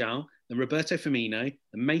Martial, than Roberto Firmino,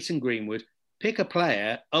 than Mason Greenwood. Pick a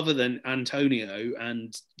player other than Antonio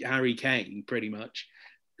and Harry Kane, pretty much.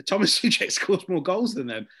 Thomas Souček scores more goals than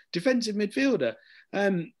them. Defensive midfielder.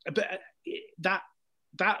 But that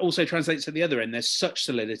also translates to the other end. There's such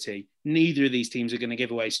solidity. Neither of these teams are going to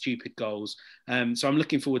give away stupid goals. So I'm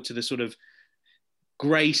looking forward to the sort of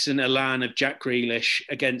grace and elan of Jack Grealish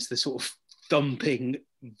against the sort of thumping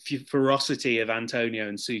ferocity of Antonio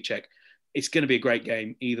and Souček. It's going to be a great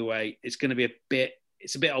game either way. It's going to be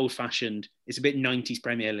it's a bit old-fashioned. It's a bit 90s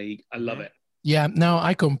Premier League. I love it. Yeah, no,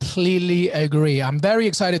 I completely agree. I'm very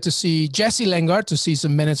excited to see Jesse Lingard, to see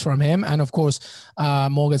some minutes from him. And of course,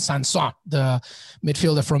 Morgan Sanson, the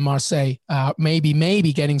midfielder from Marseille,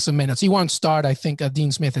 maybe getting some minutes. He won't start. I think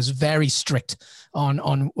Dean Smith is very strict on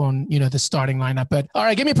the starting lineup. But all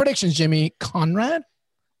right, give me predictions, Jimmy Conrad.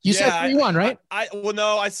 You said 3-1, right?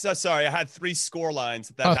 Sorry. I had 3 score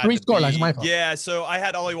lines. Three score lines, my fault. Yeah, so I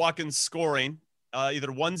had Ollie Watkins scoring. Either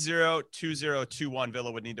 1-0, 2-0, 2-1.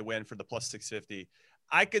 Villa would need to win for the plus 650.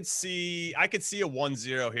 I could see a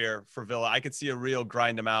 1-0 here for Villa. I could see a real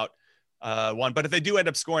grind them out one. But if they do end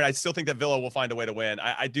up scoring, I still think that Villa will find a way to win.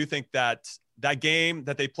 I do think that game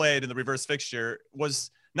that they played in the reverse fixture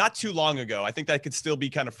was not too long ago. I think that could still be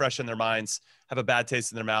kind of fresh in their minds, have a bad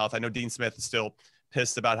taste in their mouth. I know Dean Smith is still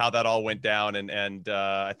pissed about how that all went down, and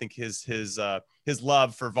I think his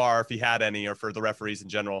love for VAR, if he had any, or for the referees in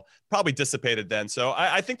general, probably dissipated then. So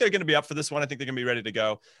I think they're going to be up for this one. I think they're going to be ready to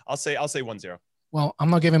go. I'll say 1-0. Well, I'm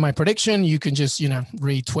not giving my prediction. You can just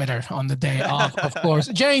read Twitter on the day off, of course.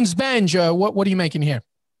 James Benge, what are you making here?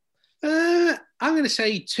 I'm going to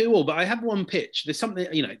say 2-2, but I have one pitch. There's something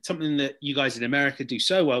that you guys in America do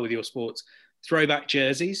so well with your sports: throwback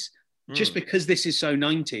jerseys. Just because this is so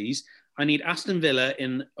 90s. I need Aston Villa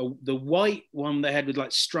in the white one they had with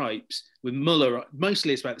like stripes with Muller.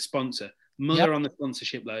 Mostly it's about the sponsor. Muller on the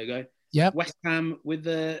sponsorship logo. Yep. West Ham with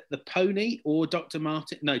the pony, or Dr.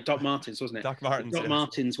 Martin. No, Doc Martens, wasn't it? Doc Martens. Doc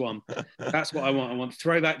Martens one. That's what I want. I want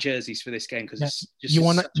throwback jerseys for this game because it's just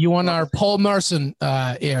you want our Paul Merson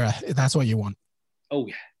era. That's what you want. Oh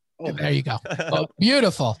yeah. Oh, there you go. Oh,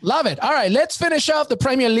 beautiful. Love it. All right, let's finish off the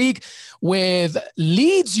Premier League with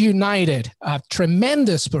Leeds United. A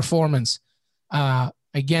tremendous performance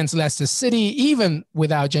against Leicester City. Even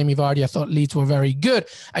without Jamie Vardy, I thought Leeds were very good.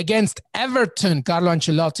 Against Everton, Carlo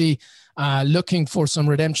Ancelotti looking for some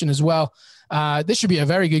redemption as well. This should be a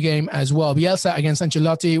very good game as well. Bielsa against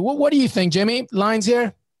Ancelotti. What do you think, Jimmy? Lines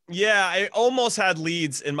here? Yeah, I almost had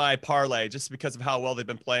Leeds in my parlay just because of how well they've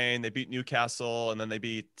been playing. They beat Newcastle and then they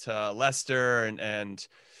beat Leicester. And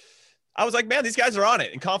I was like, man, these guys are on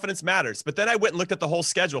it and confidence matters. But then I went and looked at the whole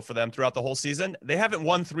schedule for them throughout the whole season. They haven't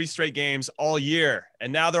won 3 straight games all year.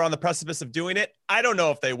 And now they're on the precipice of doing it. I don't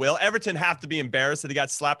know if they will. Everton have to be embarrassed that they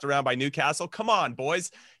got slapped around by Newcastle. Come on,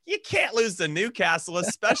 boys. You can't lose to Newcastle,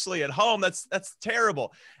 especially at home. That's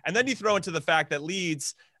terrible. And then you throw into the fact that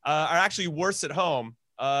Leeds are actually worse at home.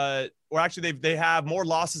 Or actually they have more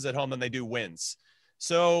losses at home than they do wins.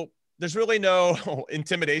 So there's really no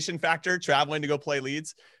intimidation factor traveling to go play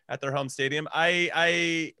Leeds at their home stadium.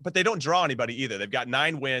 But they don't draw anybody either. They've got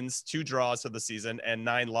 9 wins, 2 draws for the season, and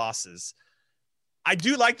 9 losses. I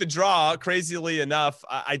do like the draw, crazily enough.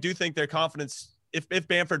 I do think their confidence, if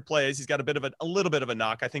Bamford plays, he's got a little bit of a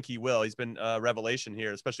knock. I think he will. He's been a revelation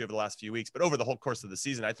here, especially over the last few weeks. But over the whole course of the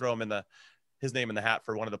season, I throw him his name in the hat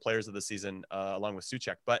for one of the players of the season, along with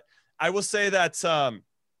Souček. But I will say that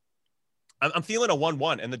I'm feeling a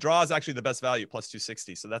 1-1, and the draw is actually the best value, plus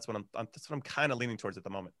 260. So that's what I'm kind of leaning towards at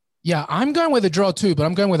the moment. Yeah, I'm going with a draw too, but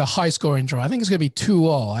I'm going with a high scoring draw. I think it's going to be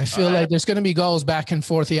 2-2. I feel like there's going to be goals back and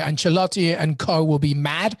forth here. Ancelotti and co will be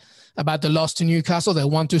mad about the loss to Newcastle.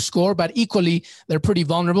 They'll want to score, but equally, they're pretty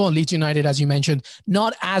vulnerable. And Leeds United, as you mentioned,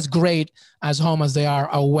 not as great as home as they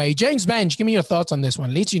are away. James Benge, give me your thoughts on this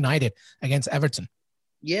one. Leeds United against Everton.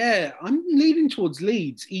 Yeah, I'm leaning towards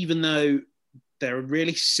Leeds, even though they're a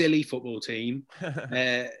really silly football team.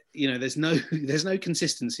 There's no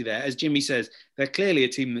consistency there. As Jimmy says, they're clearly a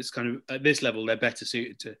team that's kind of, at this level, they're better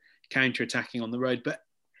suited to counter-attacking on the road. But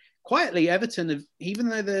quietly, Everton have, even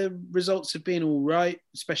though the results have been all right,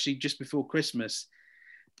 especially just before Christmas,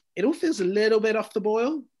 it all feels a little bit off the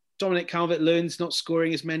boil. Dominic Calvert-Lewin's not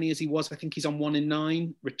scoring as many as he was. I think he's on 1 in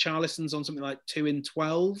 9. Richarlison's on something like 2 in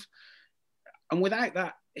 12. And without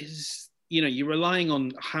that, you're relying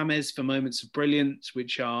on James for moments of brilliance,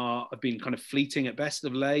 which have been kind of fleeting at best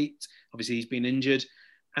of late. Obviously, he's been injured.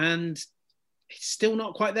 And it's still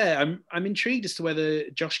not quite there. I'm intrigued as to whether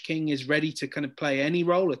Josh King is ready to kind of play any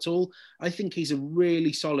role at all. I think he's a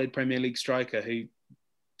really solid Premier League striker who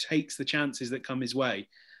takes the chances that come his way.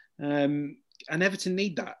 And Everton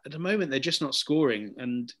need that. At the moment, they're just not scoring,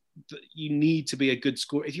 and you need to be a good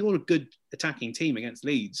scorer. If you're a good attacking team against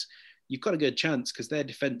Leeds, you've got a good chance because their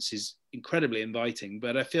defence is incredibly inviting.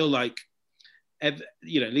 But I feel like,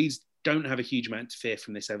 Leeds don't have a huge amount to fear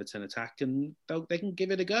from this Everton attack, and they can give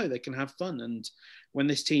it a go. They can have fun. And when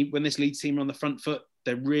this Leeds team are on the front foot,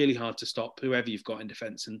 they're really hard to stop, whoever you've got in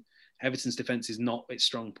defence. And Everton's defence is not its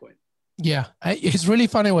strong point. Yeah, it's really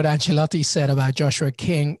funny what Ancelotti said about Joshua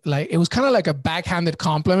King. Like, it was kind of like a backhanded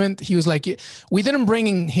compliment. He was like, "We didn't bring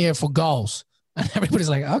him here for goals." And everybody's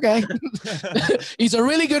like, okay, he's a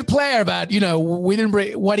really good player, but, we didn't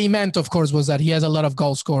bring, what he meant, of course, was that he has a lot of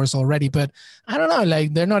goal scorers already, but I don't know,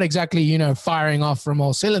 like, they're not exactly, firing off from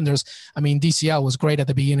all cylinders. I mean, DCL was great at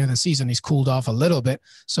the beginning of the season. He's cooled off a little bit,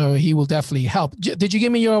 so he will definitely help. Did you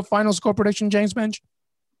give me your final score prediction, James Bench?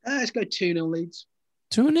 Let's go 2-0 Leeds.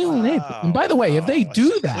 2-0 Leeds. And by the way, if they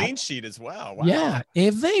do that. Clean sheet as well. Wow. Yeah,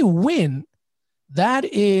 if they win, that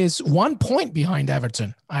is 1 point behind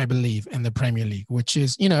Everton, I believe, in the Premier League, which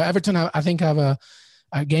is, Everton, I think, have a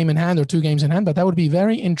game in hand or 2 games in hand, but that would be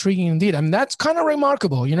very intriguing indeed. I mean, that's kind of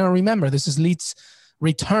remarkable. Remember, this is Leeds'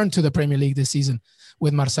 return to the Premier League this season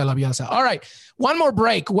with Marcelo Bielsa. All right, one more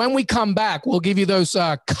break. When we come back, we'll give you those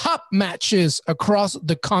cup matches across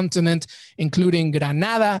the continent, including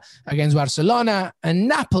Granada against Barcelona and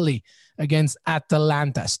Napoli against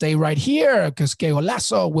Atalanta. Stay right here because Que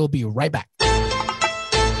Golazo will be right back.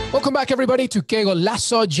 Welcome back, everybody, to Que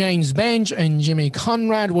Golazo. James Bench and Jimmy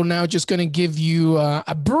Conrad. We're now just going to give you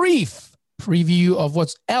a brief preview of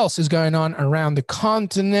what else is going on around the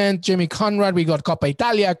continent. Jimmy Conrad, we got Coppa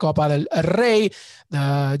Italia, Copa del Rey,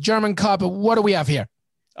 the German Cup. What do we have here?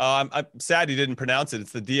 I'm sad you didn't pronounce it.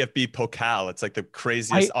 It's the DFB Pokal. It's like the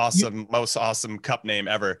craziest, most awesome cup name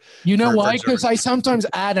ever. You know why? Because I sometimes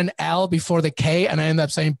add an L before the K and I end up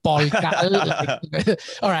saying Pokal.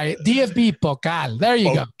 All right, DFB Pokal. There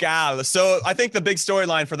you go. Pokal. So I think the big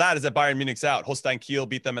storyline for that is that Bayern Munich's out. Holstein Kiel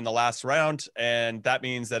beat them in the last round, and that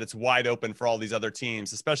means that it's wide open for all these other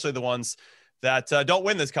teams, especially the ones that don't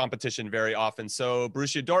win this competition very often. So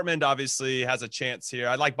Borussia Dortmund obviously has a chance here.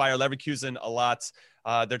 I like Bayer Leverkusen a lot.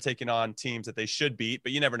 They're taking on teams that they should beat,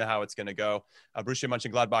 but you never know how it's going to go. Borussia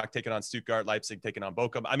Mönchengladbach taking on Stuttgart, Leipzig taking on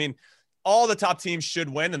Bochum. I mean, all the top teams should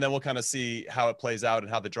win, and then we'll kind of see how it plays out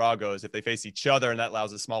and how the draw goes if they face each other, and that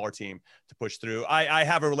allows a smaller team to push through. I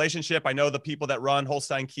have a relationship. I know the people that run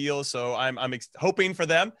Holstein Kiel, so I'm hoping for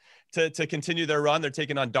them to continue their run. They're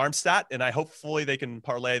taking on Darmstadt, and hopefully they can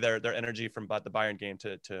parlay their energy from the Bayern game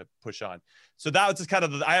to push on. So that was just kind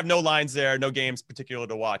of I have no lines there, no games particular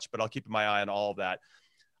to watch, but I'll keep my eye on all of that.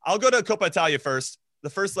 I'll go to Coppa Italia first. The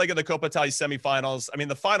first leg of the Coppa Italia semifinals. I mean,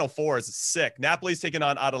 the final four is sick. Napoli's taking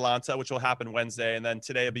on Atalanta, which will happen Wednesday, and then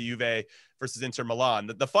today will be Juve versus Inter Milan.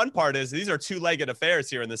 The fun part is these are two-legged affairs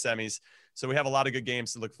here in the semis, so we have a lot of good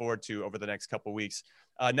games to look forward to over the next couple of weeks.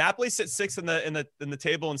 Napoli sits sixth in the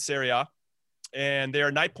table in Serie A, and they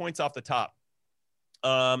are 9 points off the top.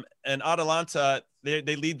 And Atalanta,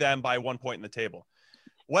 they lead them by 1 point in the table.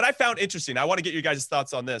 What I found interesting, I want to get you guys'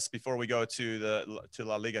 thoughts on this before we go to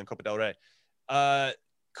La Liga and Copa del Rey.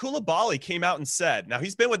 Koulibaly came out and said, now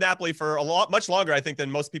he's been with Napoli for much longer, I think, than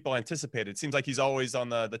most people anticipated. It seems like he's always on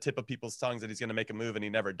the tip of people's tongues that he's going to make a move, and he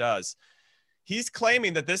never does. He's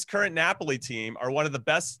claiming that this current Napoli team are one of the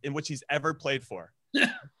best in which he's ever played for.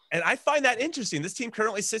 And I find that interesting. This team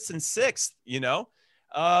currently sits in sixth,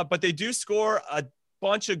 but they do score a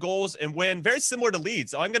bunch of goals and win, very similar to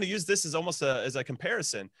Leeds. I'm going to use this as almost as a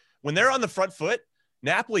comparison. When they're on the front foot,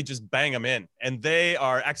 Napoli just bang them in, and they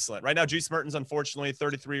are excellent. Right now, Dries Mertens, unfortunately,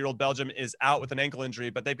 33-year-old Belgium, is out with an ankle injury,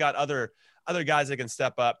 but they've got other guys that can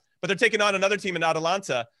step up. But they're taking on another team in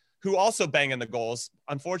Atalanta who also bang in the goals.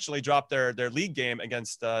 Unfortunately, dropped their league game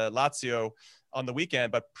against Lazio on the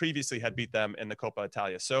weekend, but previously had beat them in the Coppa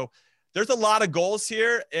Italia. So there's a lot of goals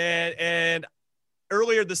here, and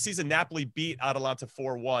earlier this season, Napoli beat Atalanta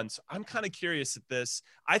 4-1. So I'm kind of curious at this.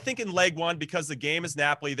 I think in leg one, because the game is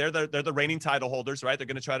Napoli, they're the reigning title holders, right? They're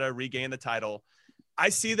going to try to regain the title. I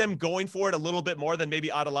see them going for it a little bit more than maybe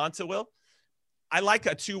Atalanta will. I like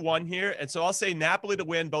a 2-1 here. And so I'll say Napoli to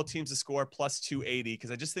win, both teams to score, plus 280,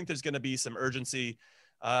 because I just think there's going to be some urgency.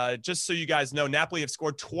 Just so you guys know, Napoli have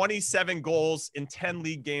scored 27 goals in 10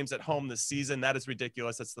 league games at home this season. That is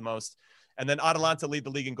ridiculous. That's the most. And then Atalanta lead the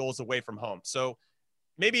league in goals away from home. So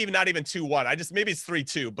maybe even not even 2-1. Maybe it's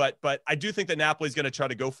 3-2, but I do think that Napoli is going to try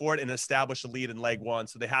to go for it and establish a lead in leg one,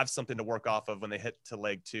 so they have something to work off of when they hit to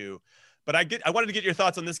leg two. But I wanted to get your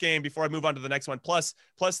thoughts on this game before I move on to the next one. Plus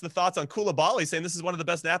the thoughts on Koulibaly saying this is one of the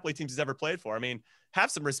best Napoli teams he's ever played for. I mean,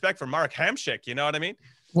 have some respect for Mark Hamšík. You know what I mean?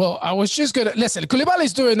 Well, I was just going to listen.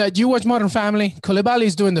 Koulibaly's doing that. You watch Modern Family?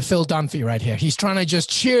 Koulibaly's doing the Phil Dunphy right here. He's trying to just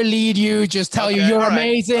cheerlead you, just tell you you're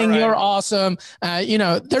amazing, you're awesome.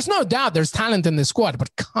 There's no doubt there's talent in this squad,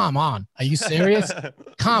 but come on. Are you serious?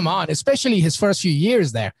 Come on, especially his first few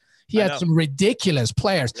years there. He had some ridiculous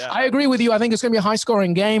players. Yeah. I agree with you. I think it's going to be a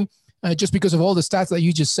high-scoring game. Just because of all the stats that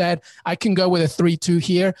you just said, I can go with a 3-2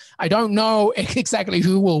 here. I don't know exactly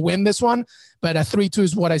who will win this one, but a 3-2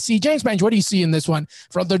 is what I see. James Benge, what do you see in this one?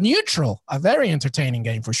 From the neutral, a very entertaining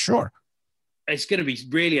game for sure. It's going to be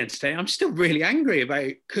really entertaining. I'm still really angry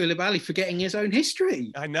about Koulibaly forgetting his own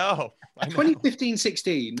history. I know.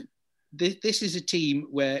 2015-16, this is a team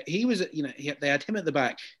where he was, they had him at the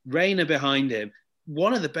back, Reina behind him,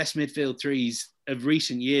 one of the best midfield threes of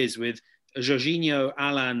recent years with Jorginho,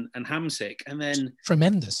 Alan, and Hamšík, and then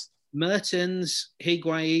tremendous Mertens,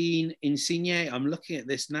 Higuain, Insigne. I'm looking at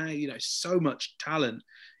this now. So much talent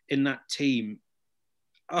in that team.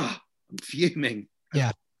 Oh, I'm fuming.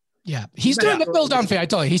 Yeah. He's doing the Phil Dunphy. I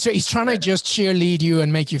tell you, he's trying to just cheerlead you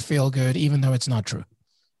and make you feel good, even though it's not true.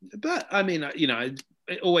 But I mean,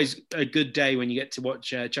 always a good day when you get to watch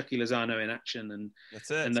Chucky Lozano in action, and that's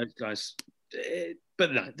it. And those guys.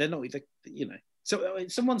 But no, they're not. So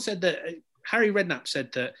someone said that Harry Redknapp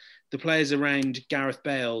said that the players around Gareth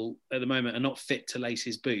Bale at the moment are not fit to lace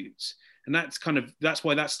his boots. And that's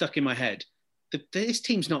why that stuck in my head. This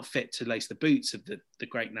team's not fit to lace the boots of the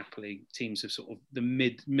great Napoli teams of sort of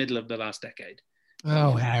the middle of the last decade.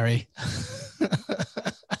 Oh, Harry.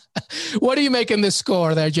 What do you make in this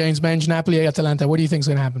score there, James Benge? Napoli, Atalanta. What do you think is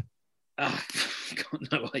going to happen? I've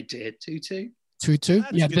got no idea. 2-2? 2-2.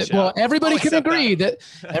 Yeah. Well, everybody can agree that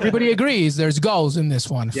everybody agrees there's goals in this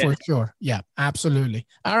one for sure. Yeah, absolutely.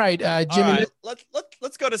 All right, Jimmy. All right,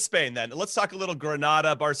 let's go to Spain then. Let's talk a little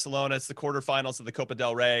Granada, Barcelona. It's the quarterfinals of the Copa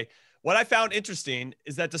del Rey. What I found interesting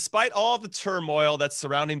is that despite all the turmoil that's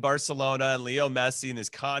surrounding Barcelona and Leo Messi and his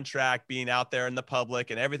contract being out there in the public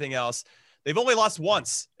and everything else, they've only lost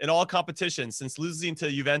once in all competitions since losing to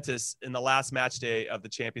Juventus in the last match day of the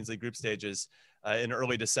Champions League group stages in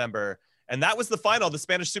early December. And that was the final of the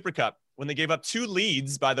Spanish Super Cup when they gave up 2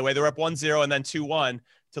 leads, by the way. They were up 1-0 and then 2-1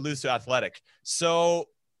 to lose to Athletic. So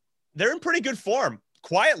they're in pretty good form,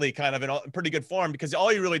 quietly kind of in pretty good form, because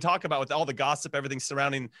all you really talk about with all the gossip, everything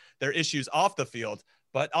surrounding their issues off the field.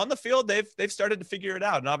 But on the field, they've started to figure it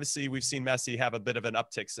out. And obviously, we've seen Messi have a bit of an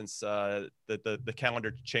uptick since the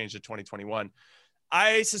calendar changed to 2021.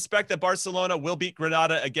 I suspect that Barcelona will beat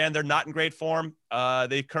Granada again. They're not in great form.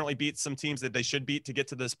 They currently beat some teams that they should beat to get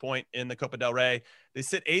to this point in the Copa del Rey. They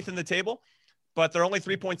sit 8th in the table, but they're only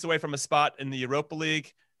 3 points away from a spot in the Europa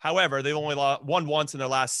League. However, they've only won once in their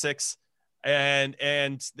last 6. And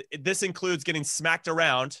this includes getting smacked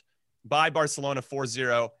around by Barcelona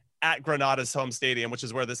 4-0 at Granada's home stadium, which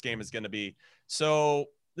is where this game is going to be. So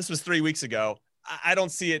this was 3 weeks ago. I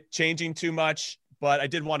don't see it changing too much. But I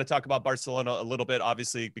did want to talk about Barcelona a little bit,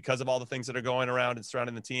 obviously, because of all the things that are going around and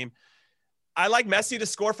surrounding the team. I like Messi to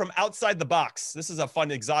score from outside the box. This is a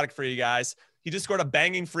fun exotic for you guys. He just scored a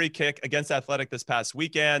banging free kick against Athletic this past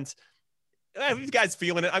weekend. If you guys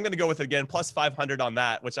feeling it, I'm going to go with it again, plus 500 on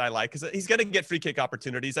that, which I like, because he's going to get free kick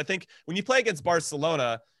opportunities. I think when you play against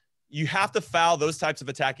Barcelona, you have to foul those types of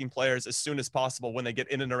attacking players as soon as possible when they get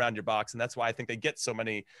in and around your box. And that's why I think they get so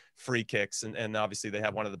many free kicks. And obviously they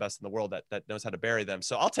have one of the best in the world that knows how to bury them.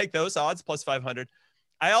 So I'll take those odds, plus 500.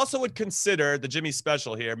 I also would consider the Jimmy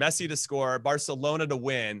special here, Messi to score, Barcelona to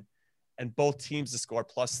win, and both teams to score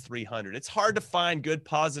plus 300. It's hard to find good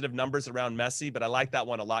positive numbers around Messi, but I like that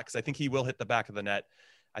one a lot because I think he will hit the back of the net.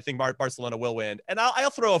 I think Barcelona will win. And I'll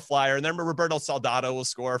throw a flyer, and then Roberto Soldado will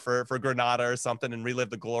score for Granada or something and relive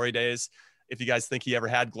the glory days, if you guys think he ever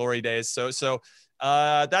had glory days. So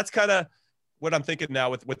that's kind of what I'm thinking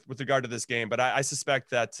now with regard to this game. But I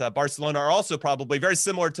suspect that Barcelona are also probably very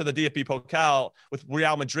similar to the DFB Pokal with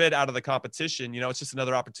Real Madrid out of the competition. It's just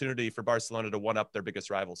another opportunity for Barcelona to one up their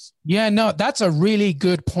biggest rivals. Yeah, no, that's a really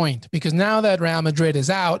good point, because now that Real Madrid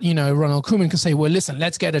is out, Ronald Koeman can say, well, listen,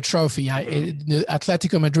 let's get a trophy.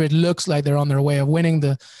 Atletico Madrid looks like they're on their way of winning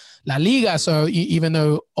the La Liga. So even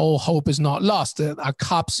though all hope is not lost, our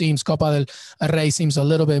Copa del Rey seems a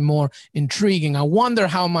little bit more intriguing. I wonder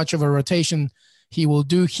how much of a rotation he will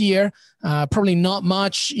do here. Probably not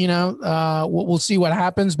much, we'll see what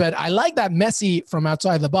happens. But I like that Messi from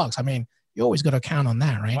outside the box. I mean, you always got to count on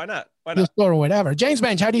that, right? Why not? He'll score or whatever. James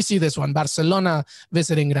Benge, how do you see this one? Barcelona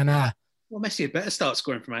visiting Granada. Well, Messi had better start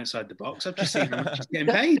scoring from outside the box. I've just seen how much he's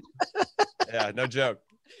getting paid. Yeah, no joke.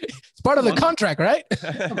 It's part of the contract, right?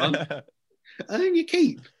 Come on. Earn your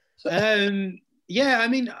keep. Yeah, I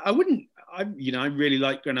mean, I really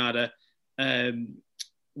like Granada.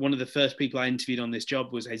 One of the first people I interviewed on this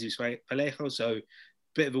job was Jesus Vallejo, so a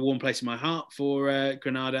bit of a warm place in my heart for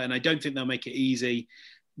Granada, and I don't think they'll make it easy.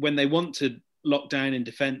 When they want to lock down in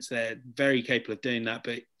defence, they're very capable of doing that.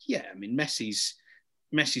 But yeah, I mean, Messi's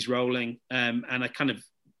rolling, and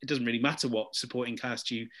it doesn't really matter what supporting cast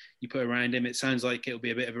you put around him. It sounds like it'll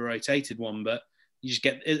be a bit of a rotated one, but you just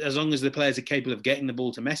get, as long as the players are capable of getting the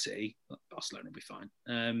ball to Messi, Barcelona will be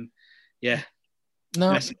fine. Yeah. No,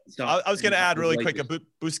 I was going to add really quick.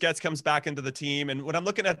 Busquets comes back into the team, and when I'm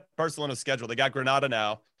looking at Barcelona's schedule, they got Granada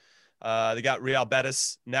now, they got Real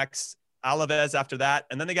Betis next, Alaves after that,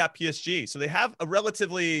 and then they got PSG. So they have a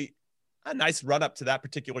nice run up to that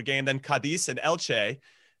particular game. Then Cadiz and Elche.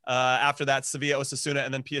 After that, Sevilla, Osasuna,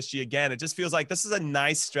 and then PSG again. It just feels like this is a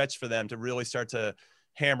nice stretch for them to really start to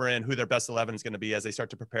hammer in who their best 11 is going to be as they start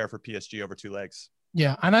to prepare for PSG over 2 legs.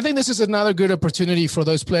 Yeah, and I think this is another good opportunity for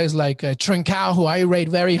those players like Trincao, who I rate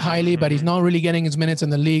very highly, but he's not really getting his minutes in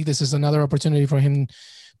the league. This is another opportunity for him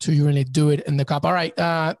to really do it in the cup. All right,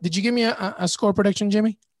 did you give me a score prediction,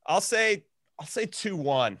 Jimmy? I'll say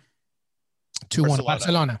 2-1. 2-1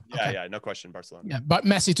 Barcelona. Yeah, okay. yeah, no question, Barcelona. Yeah, but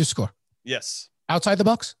Messi to score. Yes. Outside the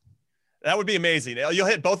box? That would be amazing. You'll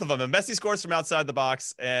hit both of them. If Messi scores from outside the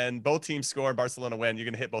box and both teams score and Barcelona win, you're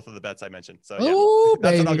going to hit both of the bets I mentioned. So yeah, ooh,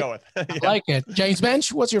 that's baby. what I'll go with. I like it. James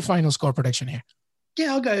Bench, what's your final score prediction here?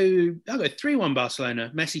 Yeah, I'll go 3-1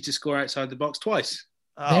 Barcelona. Messi to score outside the box twice.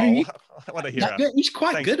 Oh, what a hero. He's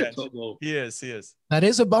quite Thanks, good Bench. at football. He is. That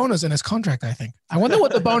is a bonus in his contract, I think. I wonder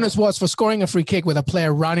what the bonus was for scoring a free kick with a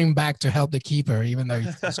player running back to help the keeper, even though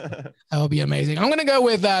that would be amazing. I'm going to go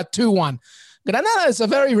with 2-1. Granada is a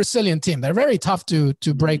very resilient team. They're very tough to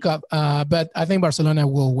break up, but I think Barcelona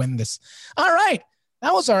will win this. All right.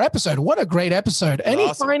 That was our episode. What a great episode. Any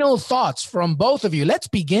awesome. Final thoughts from both of you? Let's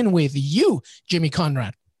begin with you, Jimmy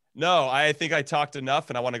Conrad. No, I think I talked enough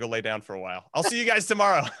and I want to go lay down for a while. I'll see you guys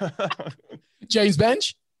tomorrow. James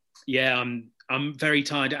Bench? Yeah, I'm very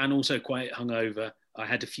tired and also quite hungover. I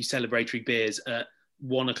had a few celebratory beers at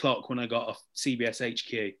 1:00 when I got off CBS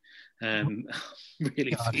HQ. Really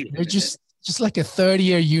God, feeling you're it. just like a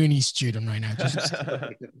third-year uni student right now.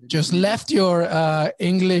 Just left your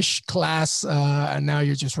English class, and now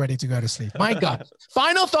you're just ready to go to sleep. My God.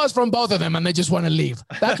 Final thoughts from both of them, and they just want to leave.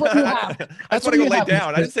 That's what you have. That's what I go lay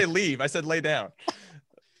down. I didn't say leave. I said lay down.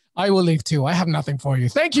 I will leave too. I have nothing for you.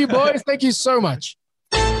 Thank you, boys. Thank you so much.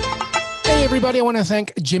 Hey, everybody. I want to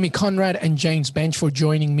thank Jimmy Conrad and James Bench for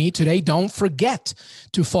joining me today. Don't forget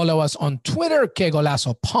to follow us on Twitter, Que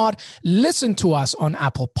Golazo Pod. Listen to us on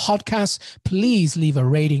Apple Podcasts. Please leave a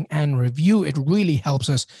rating and review. It really helps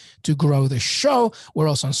us to grow the show. We're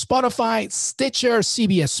also on Spotify, Stitcher,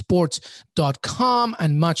 CBSSports.com,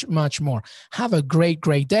 and much, much more. Have a great,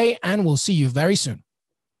 great day, and we'll see you very soon.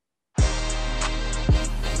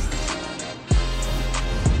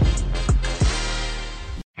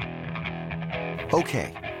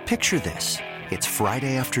 Okay, picture this. It's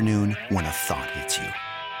Friday afternoon when a thought hits you.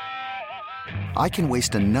 I can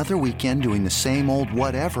waste another weekend doing the same old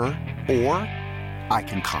whatever, or I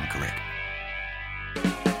can conquer it.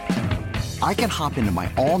 I can hop into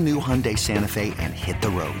my all-new Hyundai Santa Fe and hit the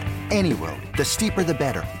road. Any road. The steeper, the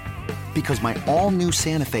better. Because my all-new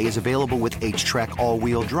Santa Fe is available with H-Track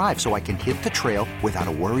all-wheel drive, so I can hit the trail without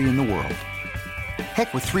a worry in the world.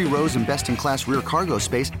 Heck, with 3 rows and best-in-class rear cargo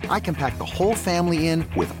space, I can pack the whole family in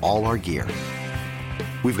with all our gear.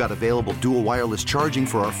 We've got available dual wireless charging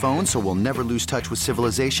for our phones, so we'll never lose touch with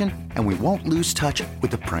civilization, and we won't lose touch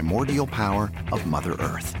with the primordial power of Mother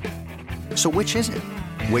Earth. So which is it?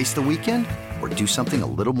 Waste the weekend or do something a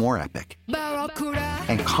little more epic?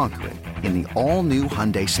 And conquer it in the all-new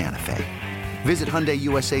Hyundai Santa Fe. Visit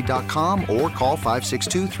HyundaiUSA.com or call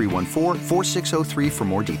 562-314-4603 for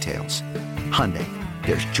more details. Hyundai,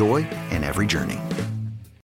 there's joy in every journey.